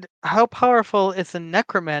you. How powerful is the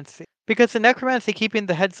necromancy? Because the necromancy keeping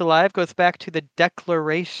the heads alive goes back to the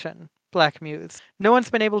declaration, Black Muse. No one's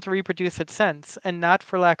been able to reproduce it since, and not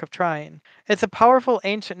for lack of trying. It's a powerful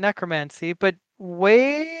ancient necromancy, but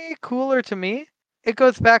way cooler to me, it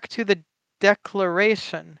goes back to the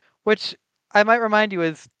declaration, which I might remind you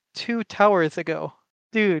is 2 towers ago.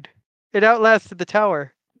 Dude, it outlasted the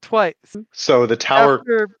tower twice. So the tower,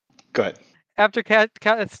 After go ahead. after Cat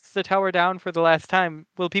cuts the tower down for the last time,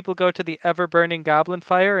 will people go to the ever burning goblin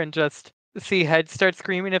fire and just see heads start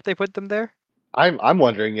screaming if they put them there? I'm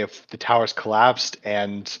wondering if the towers collapsed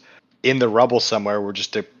and in the rubble somewhere were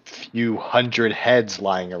just a few hundred heads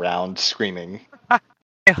lying around screaming.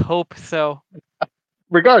 I hope so.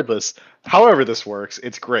 Regardless, however this works,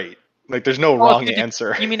 it's great. Like there's no Oh, wrong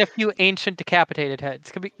answer. you mean a few ancient decapitated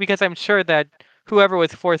heads? Because I'm sure that whoever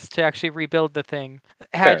was forced to actually rebuild the thing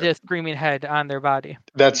had Fair. a screaming head on their body.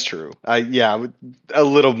 That's true. Yeah, a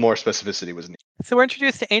little more specificity was needed. So we're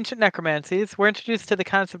introduced to ancient necromancies, we're introduced to the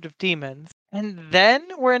concept of demons, and then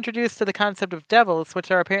we're introduced to the concept of devils, which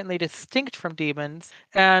are apparently distinct from demons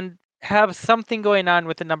and have something going on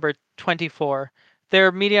with the number 24.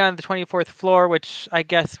 They're meeting on the 24th floor, which I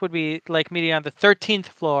guess would be like meeting on the 13th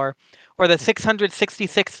floor or the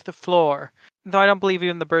 666th floor. Though I don't believe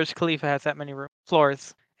even the Burj Khalifa has that many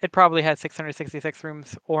floors. It probably has 666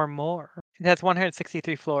 rooms or more. It has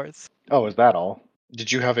 163 floors. Oh, is that all?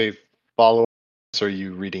 Did you have a follow-up, or are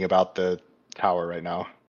you reading about the tower right now?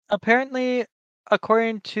 Apparently,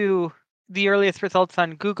 according to the earliest results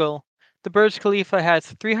on Google, the Burj Khalifa has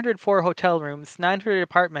 304 hotel rooms, 900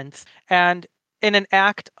 apartments, and in an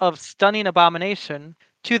act of stunning abomination,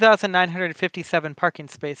 2,957 parking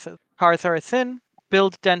spaces. Cars are a sin.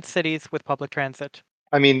 Build dense cities with public transit.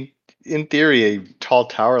 I mean, in theory, a tall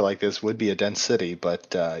tower like this would be a dense city, but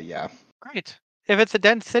yeah. Great. If it's a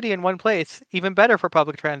dense city in one place, even better for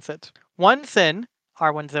public transit. One sin,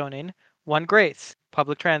 R1 zoning, one grace,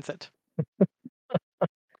 public transit.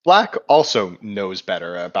 Black also knows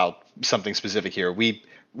better about something specific here. We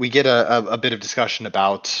get a bit of discussion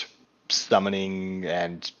about summoning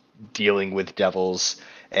and dealing with devils,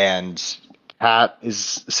 and Pat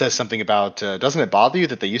says something about doesn't it bother you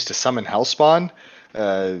that they used to summon Hellspawn?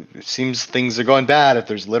 It seems things are going bad if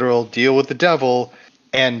there's literal deal with the devil.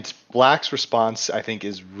 And Black's response, I think,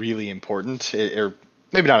 is really important, or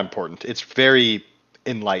maybe not important. It's very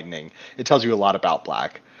enlightening. It tells you a lot about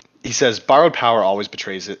Black. He says, borrowed power always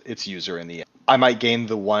betrays its user in the end. I might gain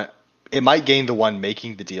the one. It might gain the one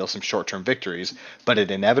making the deal some short term victories, but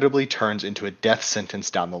it inevitably turns into a death sentence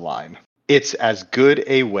down the line. It's as good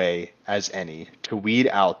a way as any to weed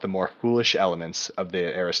out the more foolish elements of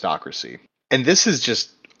the aristocracy. And this is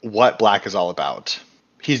just what Black is all about.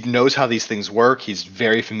 He knows how these things work, he's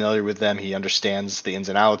very familiar with them, he understands the ins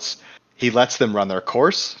and outs. He lets them run their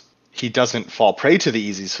course. He doesn't fall prey to the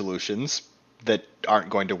easy solutions that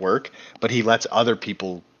aren't going to work, but he lets other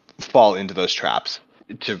people fall into those traps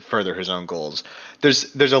to further his own goals.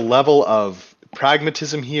 There's a level of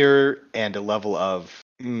pragmatism here and a level of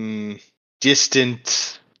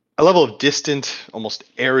distant, almost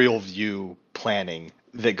aerial view planning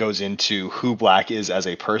that goes into who Black is as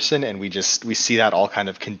a person, and we see that all kind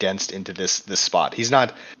of condensed into this spot. He's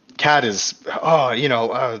not. Cat is,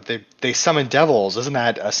 they summon devils. Isn't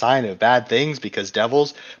that a sign of bad things because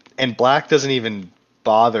devils? And Black doesn't even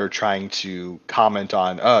bother trying to comment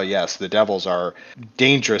on, oh yes, the devils are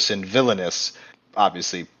dangerous and villainous,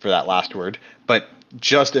 obviously for that last word, but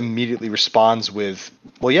just immediately responds with,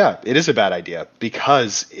 well, yeah, it is a bad idea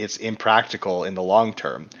because it's impractical in the long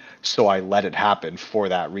term. So I let it happen for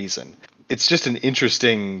that reason. It's just an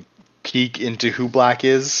interesting peek into who Black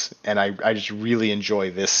is, and I just really enjoy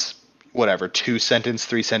this, whatever, 2 sentence,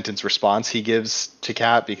 3 sentence response he gives to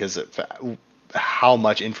Kat, because how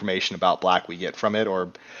much information about Black we get from it, or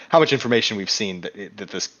how much information we've seen that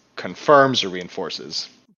this confirms or reinforces.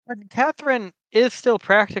 But Catherine is still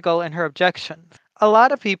practical in her objections. A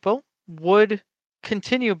lot of people would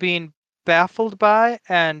continue being baffled by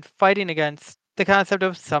and fighting against the concept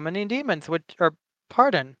of summoning demons, would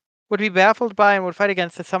be baffled by and would fight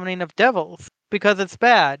against the summoning of devils because it's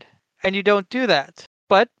bad, and you don't do that.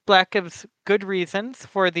 But Black gives good reasons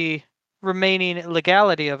for the remaining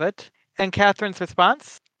legality of it, and Catherine's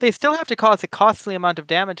response: they still have to cause a costly amount of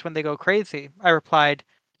damage when they go crazy. I replied,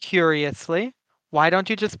 curiously, why don't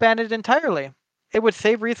you just ban it entirely? It would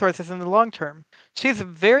save resources in the long term. She's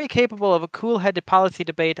very capable of a cool-headed policy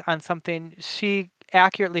debate on something she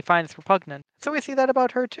accurately finds repugnant. So we see that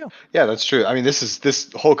about her too. Yeah, that's true. I mean, this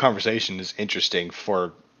whole conversation is interesting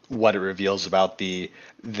for what it reveals about the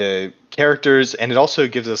characters, and it also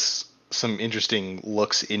gives us some interesting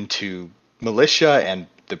looks into militia and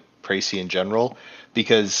the Précy in general,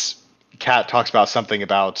 because Kat talks about something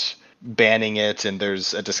about banning it, and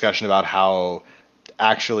there's a discussion about how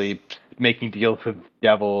actually making deals with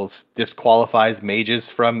devils disqualifies mages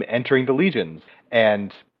from entering the legions.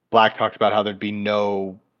 And Black talks about how there'd be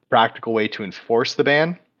no practical way to enforce the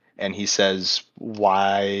ban. And he says,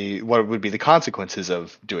 why, what would be the consequences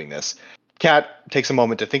of doing this? Cat takes a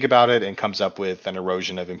moment to think about it and comes up with an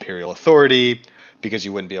erosion of imperial authority because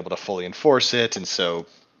you wouldn't be able to fully enforce it. And so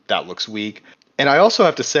that looks weak. And I also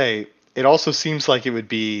have to say, it also seems like it would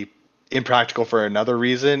be impractical for another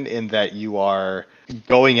reason, in that you are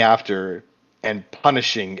going after and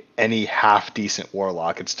punishing any half decent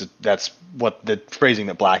warlock. That's what the phrasing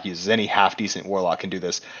that Black uses. Any half decent warlock can do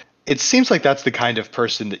this. It seems like that's the kind of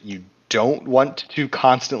person that you don't want to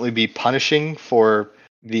constantly be punishing for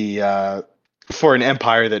an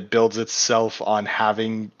empire that builds itself on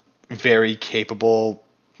having very capable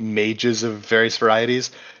mages of various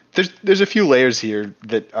varieties. There's a few layers here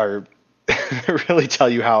that are really tell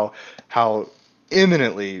you how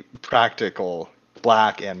eminently practical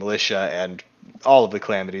Black and militia and all of the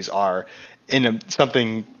calamities are in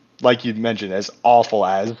something like you mentioned as awful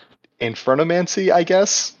as infernomancy, I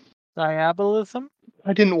guess. Diabolism?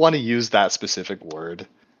 I didn't want to use that specific word.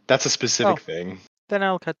 That's a Oh, specific thing. then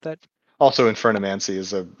I'll cut that. Also, infernomancy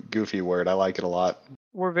is a goofy word. I like it a lot.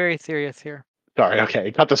 We're very serious here. Sorry,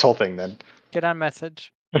 okay. Cut this whole thing then. Get on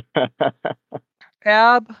message.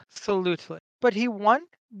 Absolutely. But he wanted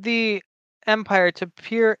the empire to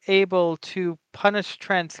appear able to punish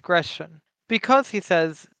transgression because, he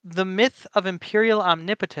says, the myth of imperial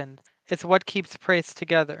omnipotence is what keeps Praise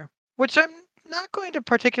together. Which I'm not going to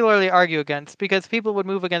particularly argue against, because people would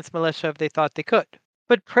move against militia if they thought they could.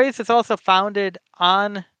 But Praise is also founded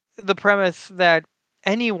on the premise that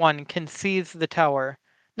anyone can seize the tower.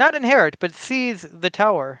 Not inherit, but seize the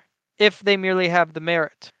tower if they merely have the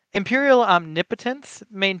merit. Imperial omnipotence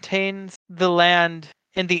maintains the land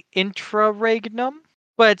in the intra-regnum,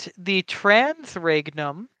 but the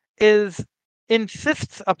trans-regnum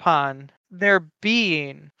insists upon there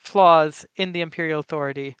being flaws in the imperial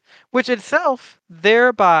authority, which itself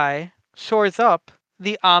thereby shores up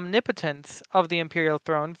the omnipotence of the imperial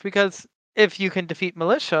throne, because if you can defeat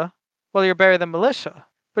militia, well, you're better than militia.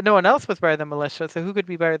 But no one else was better than militia, so who could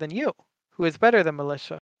be better than you? Who is better than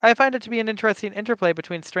militia? I find it to be an interesting interplay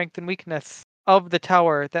between strength and weakness of the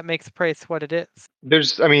tower that makes Praise what it is.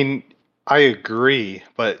 I mean, I agree,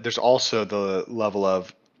 but there's also the level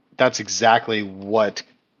of that's exactly what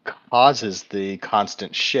causes the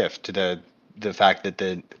constant shift, the fact that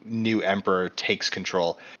the new emperor takes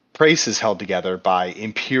control. Praise is held together by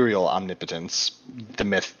imperial omnipotence, the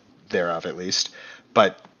myth thereof at least,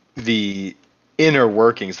 but the inner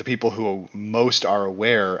workings, the people who most are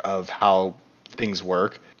aware of how things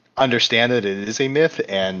work, understand that it is a myth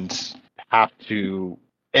and have to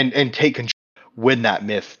and take control when that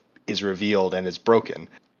myth is revealed and is broken.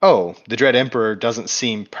 Oh, the Dread Emperor doesn't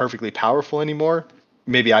seem perfectly powerful anymore.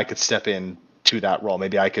 Maybe I could step in to that role.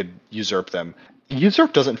 Maybe I could usurp them.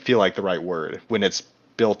 Usurp doesn't feel like the right word when it's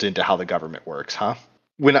built into how the government works, huh?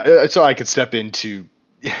 So I could step in to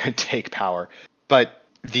take power, but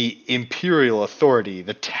the imperial authority,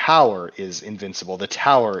 the tower is invincible. The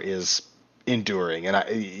tower is enduring, and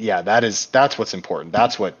yeah, that's what's important.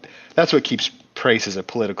 That's what keeps Prace as a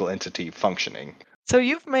political entity functioning. So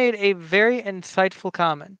you've made a very insightful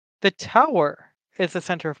comment. The tower is the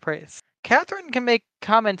center of praise. Catherine can make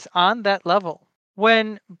comments on that level.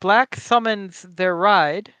 When Black summons their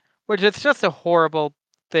ride, which is just a horrible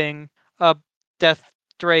thing, a death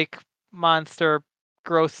drake monster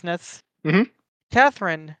grossness, Hmm.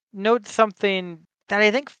 Catherine notes something that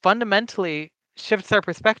I think fundamentally shifts our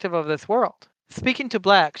perspective of this world. Speaking to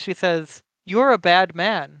Black, she says, "You're a bad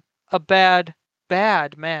man. A bad,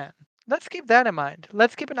 bad man." Let's keep that in mind.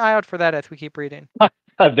 Let's keep an eye out for that as we keep reading.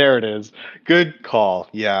 There it is. Good call.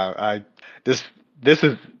 Yeah, I this this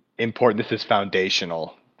is important. This is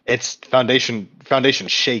foundational. It's foundation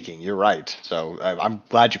shaking. You're right. So I'm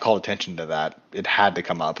glad you called attention to that. It had to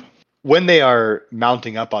come up when they are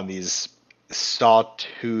mounting up on these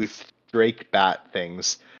sawtooth drake bat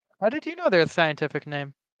things. How did you know their scientific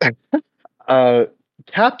name? Uh,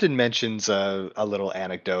 Captain mentions a little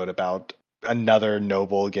anecdote about another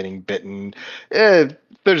noble getting bitten. Eh,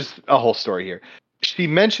 there's a whole story here. She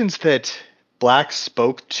mentions that Black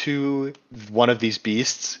spoke to one of these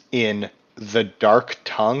beasts in the dark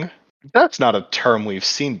tongue. That's not a term we've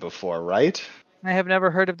seen before, right? I have never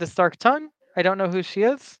heard of the Stark Tongue. I don't know who she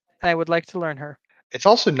is, and I would like to learn her. It's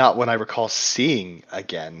also not what I recall seeing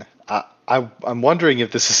again. I'm wondering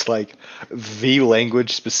if this is like the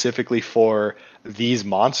language specifically for these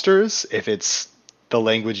monsters, if it's the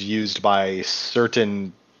language used by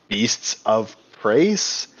certain beasts of prey.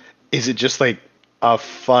 Is it just like a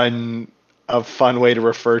fun a fun way to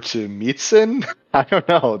refer to Meetsin? I don't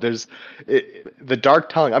know. The dark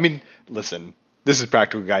tongue. I mean, listen, this is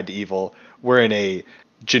Practical Guide to Evil. We're in a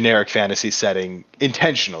generic fantasy setting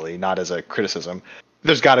intentionally, not as a criticism.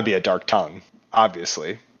 There's got to be a dark tongue,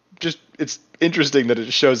 obviously. Just it's interesting that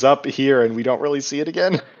it shows up here and we don't really see it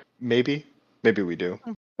again. Maybe, maybe we do.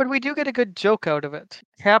 But we do get a good joke out of it.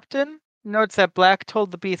 Captain notes that Black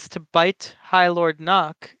told the beast to bite High Lord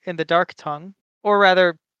Nock in the Dark Tongue, or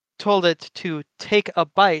rather, told it to take a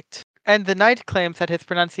bite. And the knight claims that his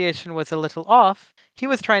pronunciation was a little off. He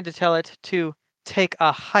was trying to tell it to take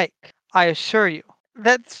a hike. I assure you.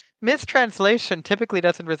 That mistranslation typically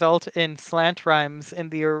doesn't result in slant rhymes in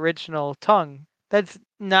the original tongue. That's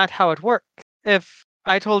not how it works. If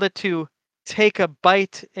I told it to take a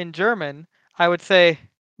bite in German, I would say,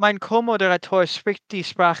 Mein Co-Moderator spricht die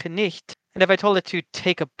Sprache nicht. And if I told it to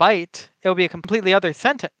take a bite, it would be a completely other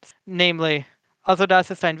sentence. Namely, also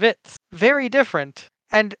das ist ein Witz. Very different.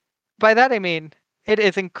 And by that I mean, it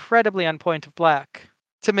is incredibly on point of Black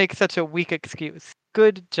to make such a weak excuse.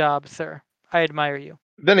 Good job, sir. I admire you.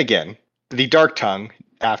 Then again, the dark tongue,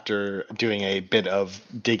 after doing a bit of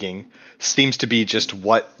digging, seems to be just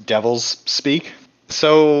what devils speak.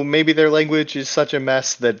 So maybe their language is such a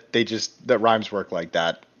mess that that rhymes work like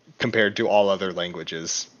that compared to all other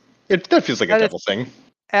languages. That feels like a That is devil thing.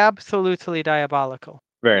 absolutely diabolical.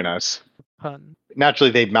 Very nice. Pun.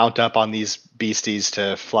 Naturally, they mount up on these beasties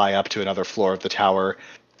to fly up to another floor of the tower,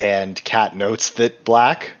 and Cat notes that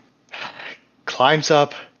Black climbs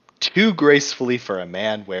up too gracefully for a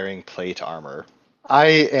man wearing plate armor. I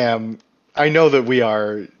am. I know that we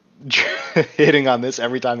are hitting on this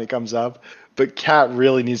every time it comes up, but Cat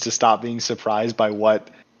really needs to stop being surprised by what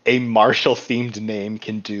a martial themed name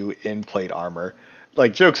can do in plate armor.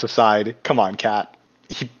 Like, jokes aside, come on, Cat.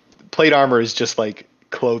 Plate armor is just like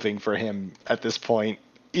clothing for him at this point.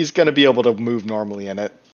 He's going to be able to move normally in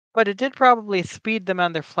it. But it did probably speed them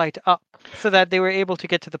on their flight up so that they were able to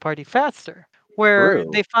get to the party faster, where True.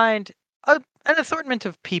 they find an assortment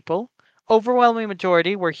of people. Overwhelming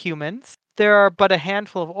majority were humans. There are but a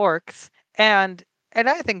handful of orcs, and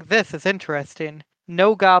I think this is interesting.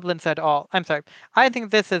 No goblins at all. I'm sorry. I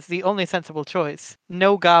think this is the only sensible choice.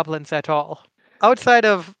 No goblins at all. Outside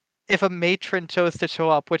of if a matron chose to show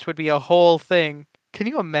up, which would be a whole thing. Can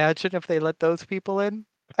you imagine if they let those people in?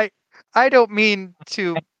 I I don't mean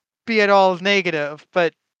to be at all negative,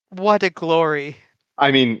 but what a glory.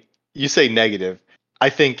 I mean, you say negative. I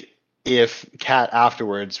think if Kat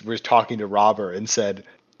afterwards was talking to Robert and said,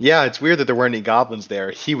 "Yeah, it's weird that there weren't any goblins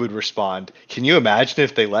there," he would respond, "Can you imagine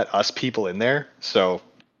if they let us people in there?" So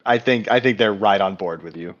I think they're right on board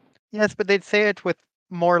with you. Yes, but they'd say it with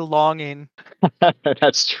more longing.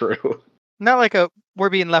 That's true. Not like a we're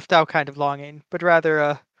being left out kind of longing, but rather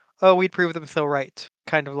a oh, we'd prove them so right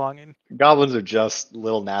kind of longing. Goblins are just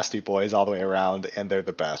little nasty boys all the way around, and they're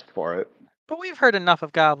the best for it. But we've heard enough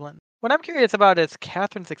of goblins. What I'm curious about is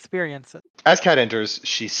Catherine's experiences. As Kat enters,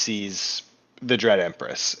 she sees the Dread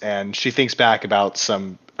Empress, and she thinks back about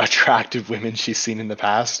some attractive women she's seen in the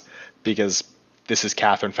past, because this is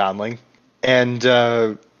Catherine Foundling. And,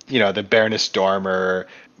 the Baroness Dormer,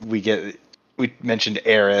 we mentioned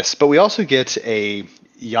Eris, but we also get a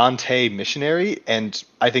Yante missionary, and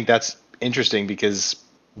I think that's interesting because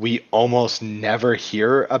we almost never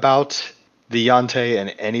hear about the Yante in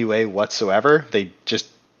any way whatsoever. They just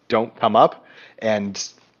don't come up. And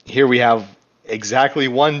here we have exactly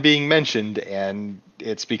one being mentioned, and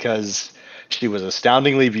it's because she was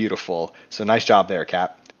astoundingly beautiful. So nice job there,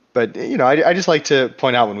 Cap. But I just like to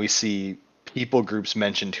point out when we see people groups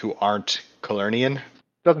mentioned who aren't Calernian,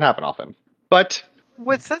 doesn't happen often. But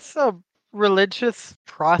Was this a religious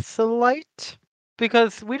proselyte?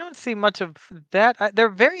 Because we don't see much of that. They're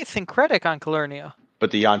very syncretic on Calernia. the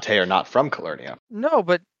Yante are not from Calernia. No,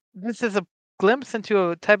 but this is a glimpse into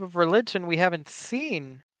a type of religion we haven't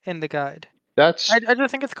seen in the guide. That's I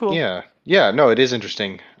just think it's cool. yeah, no, it is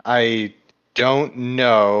interesting. I don't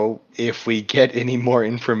know if we get any more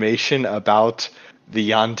information about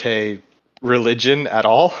the Yante religion at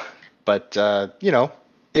all, but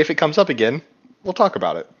if it comes up again, we'll talk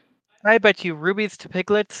about it. I bet you rubies to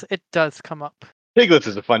piglets, it does come up. Piglets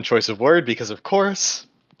is a fun choice of word because, of course,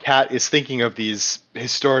 Kat is thinking of these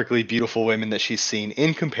historically beautiful women that she's seen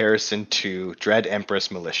in comparison to Dread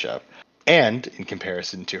Empress Militia. And in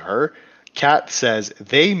comparison to her, Kat says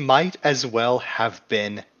they might as well have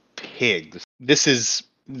been pigs. This is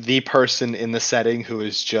the person in the setting who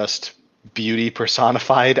is just beauty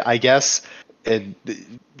personified, I guess. And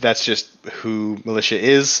that's just who Militia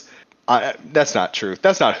is. That's not true.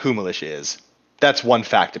 That's not who Militia is. That's one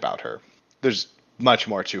fact about her. There's much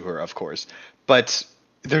more to her, of course. But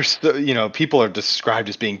there's, people are described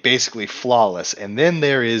as being basically flawless. And then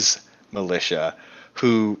there is Militia,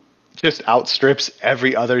 who just outstrips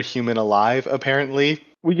every other human alive, apparently.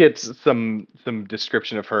 We get some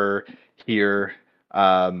description of her here.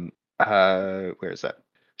 Where is that?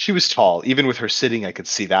 She was tall. Even with her sitting, I could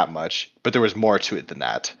see that much. But there was more to it than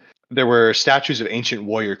that. There were statues of ancient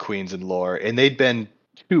warrior queens in lore, and they'd been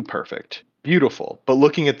too perfect. Beautiful, but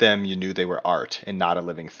looking at them, you knew they were art and not a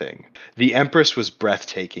living thing. The Empress was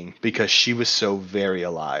breathtaking because she was so very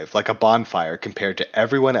alive, like a bonfire compared to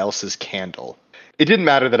everyone else's candle. It didn't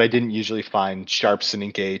matter that I didn't usually find sharp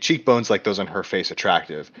Sininke cheekbones like those on her face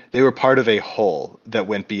attractive. They were part of a whole that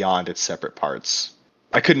went beyond its separate parts.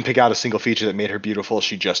 I couldn't pick out a single feature that made her beautiful,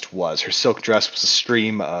 she just was. Her silk dress was a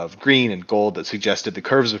stream of green and gold that suggested the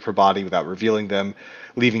curves of her body without revealing them,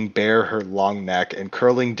 leaving bare her long neck and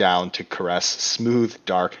curling down to caress smooth,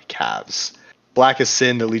 dark calves. Black as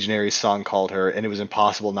sin, the Legionary's song called her, and it was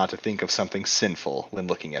impossible not to think of something sinful when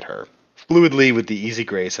looking at her. Fluidly, with the easy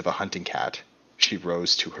grace of a hunting cat, she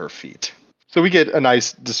rose to her feet. So we get a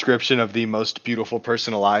nice description of the most beautiful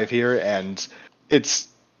person alive here, and it's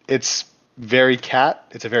very Cat.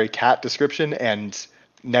 It's a very Cat description, and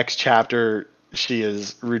next chapter she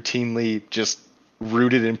is routinely just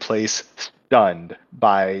rooted in place, stunned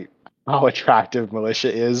by how attractive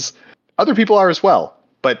Militia is. Other people are as well,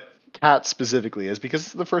 but Cat specifically is because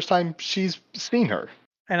it's the first time she's seen her.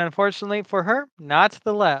 And unfortunately for her, not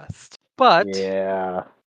the last. But Yeah.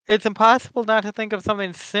 it's impossible not to think of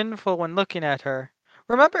something sinful when looking at her.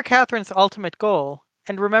 Remember Catherine's ultimate goal,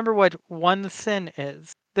 and remember what one sin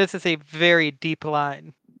is. This is a very deep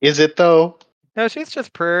line. Is it though? No, she's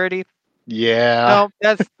just pretty. Yeah.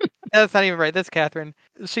 No, that's not even right. That's Catherine.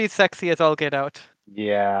 She's sexy as all get out.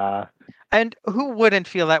 Yeah. And who wouldn't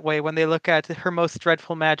feel that way when they look at her most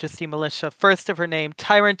dreadful majesty Militia, first of her name,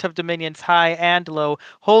 tyrant of dominions high and low,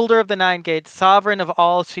 holder of the nine gates, sovereign of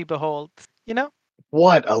all she beholds? You know?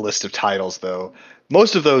 What a list of titles, though.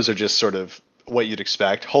 Most of those are just sort of what you'd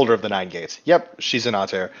expect. Holder of the Nine Gates. Yep, she's an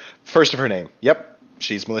Altair. First of her name. Yep,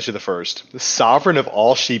 she's Militia the First. The sovereign of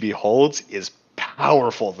all she beholds is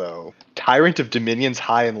powerful, though. Tyrant of dominions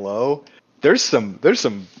high and low. There's some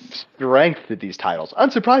strength to these titles.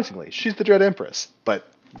 Unsurprisingly, she's the Dread Empress, but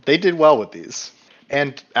they did well with these.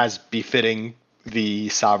 And as befitting the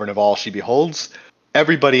sovereign of all she beholds,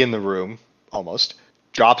 everybody in the room, almost,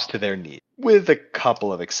 drops to their knees, with a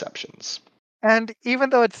couple of exceptions. And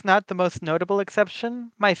even though it's not the most notable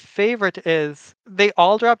exception, my favorite is they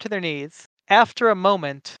all drop to their knees. After a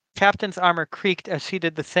moment, Captain's armor creaked as she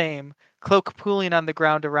did the same, cloak pooling on the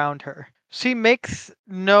ground around her. She makes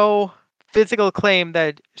no physical claim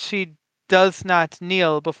that she does not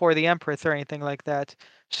kneel before the Empress or anything like that.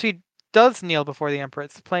 She does kneel before the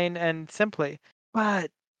Empress, plain and simply.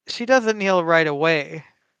 But she doesn't kneel right away.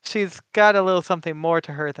 She's got a little something more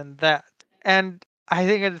to her than that. And I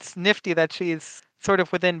think it's nifty that she's sort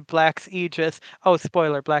of within Black's aegis. Oh,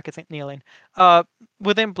 spoiler, Black isn't kneeling. Uh,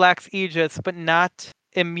 Within Black's aegis, but not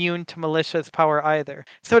immune to Militia's power either.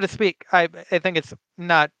 So to speak, I think it's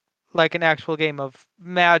not like an actual game of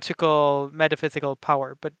magical, metaphysical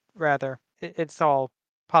power, but rather it's all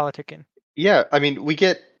politicking. Yeah, I mean, we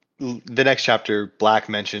get the next chapter. Black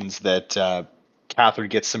mentions that Catherine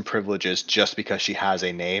gets some privileges just because she has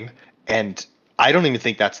a name, and I don't even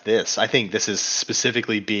think that's this. I think this is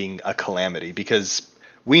specifically being a calamity because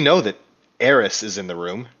we know that Eris is in the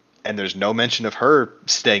room, and there's no mention of her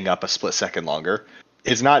staying up a split second longer.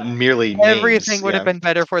 It's not merely Everything names. would have Yeah. been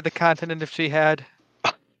better for the continent if she had.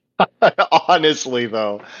 Honestly,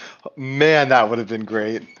 though, man, that would have been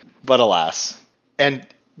great. But alas, and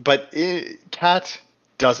but Kat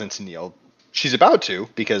doesn't kneel. She's about to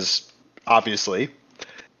because obviously,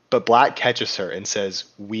 but Black catches her and says,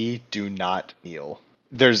 "We do not kneel."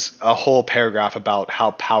 There's a whole paragraph about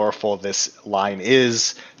how powerful this line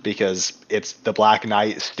is because it's the Black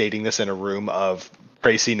Knight stating this in a room of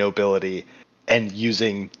Tracy nobility and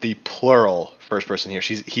using the plural first person here.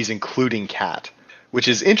 He's including Kat, which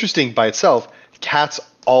is interesting by itself. Kat's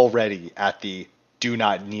already at the do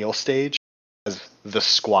not kneel stage as the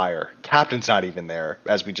squire. Captain's not even there,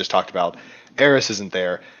 as we just talked about. Eris isn't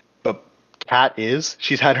there, but Kat is.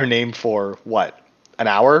 She's had her name for what, an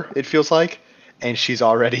hour? It feels like, and she's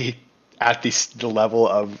already at the level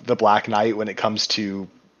of the Black Knight when it comes to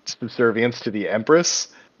subservience to the Empress.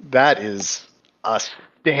 That is a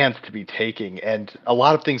stance to be taking, and a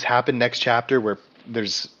lot of things happen next chapter where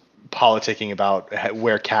there's politicking about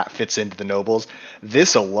where Kat fits into the nobles.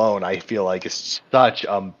 This alone, I feel like, is such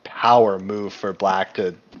a power move for Black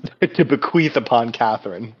to to bequeath upon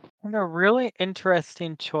Catherine. And a really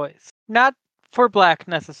interesting choice. Not for Black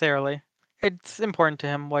necessarily. It's important to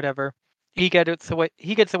him, whatever. He gets away.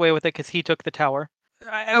 He gets away with it because he took the tower,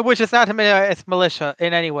 which is not him as militia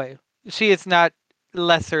in any way. She is not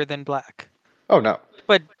lesser than Black, Oh no.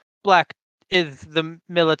 but Black is the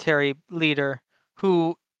military leader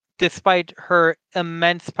who, despite her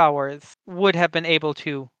immense powers, would have been able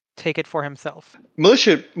to take it for himself.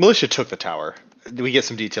 Militia took the tower. We get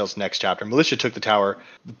some details next chapter. Militia took the tower.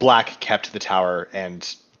 Black kept the tower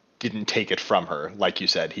and didn't take it from her, like you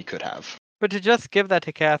said he could have. But to just give that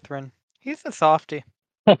to Catherine, he's a softie.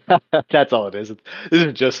 That's all it is. This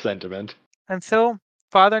is just sentiment. And so,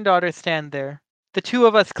 father and daughter stand there, the two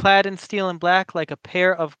of us clad in steel and black like a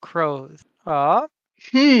pair of crows. Ah.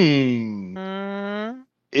 Hmm. Mm.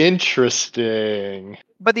 Interesting.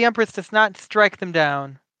 But the Empress does not strike them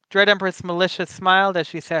down. Dread Empress Militia smiled as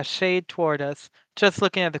she sashayed toward us. Just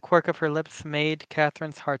looking at the quirk of her lips made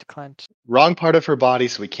Catherine's heart clench. Wrong part of her body,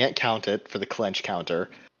 so we can't count it for the clench counter.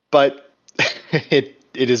 But it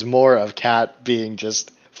is more of Kat being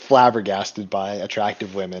just flabbergasted by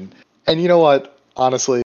attractive women. And you know what?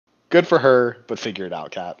 Honestly, good for her, but figure it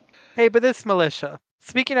out, Kat. Hey, but this Militia,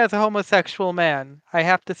 speaking as a homosexual man, I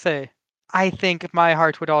have to say, I think my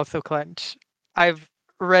heart would also clench. I've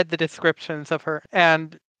read the descriptions of her,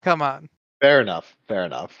 and come on. Fair enough. Fair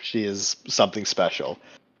enough. She is something special.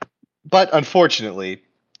 But unfortunately,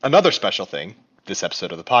 another special thing, this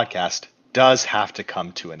episode of the podcast, does have to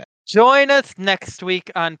come to an end. Join us next week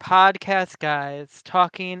on Podcast Guys,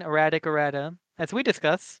 talking errata, as we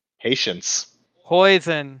discuss Patience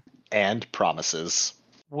poison, and promises.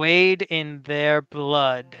 wade in their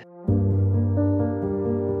blood.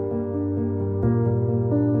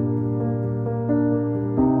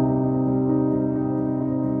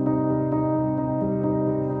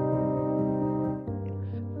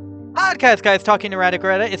 Podcast Guys Talking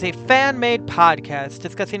Errata is a fan-made podcast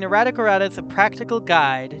discussing errata as a practical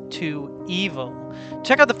guide to evil.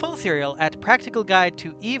 Check out the full serial at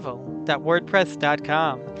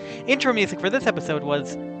practicalguidetoevil.wordpress.com. Intro music for this episode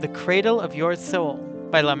was The Cradle of Your Soul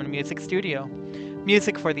by Lemon Music Studio.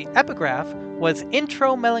 Music for the epigraph was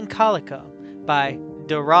Intro Melancholica by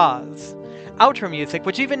Duraz. Outro music,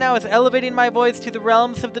 which even now is elevating my voice to the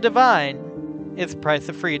realms of the divine, is Price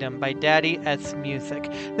of Freedom by Daddy S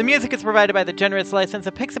Music. The music is provided by the generous license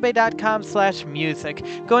of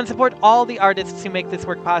pixabay.com/music. Go and support all the artists who make this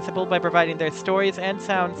work possible by providing their stories and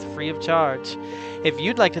sounds free of charge. If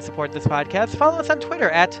you'd like to support this podcast, follow us on Twitter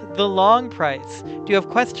at The Long Price. Do you have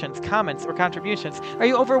questions, comments, or contributions? Are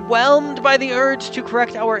you overwhelmed by the urge to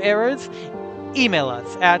correct our errors? Email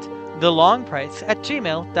us at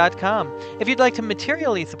thelongprice@gmail.com. If you'd like to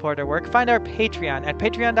materially support our work, find our Patreon at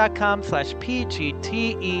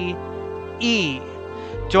patreon.com/pgtee.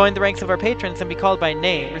 Join the ranks of our patrons and be called by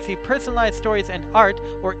name, receive personalized stories and art,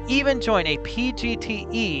 or even join a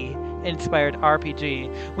PGTE-inspired RPG.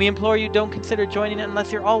 We implore you don't consider joining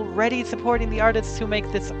unless you're already supporting the artists who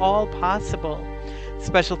make this all possible.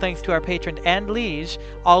 Special thanks to our patron and liege,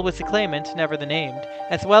 always the claimant, never the named,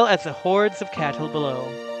 as well as the hordes of cattle below.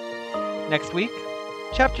 Next week,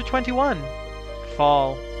 Chapter 21,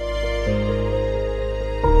 Fall.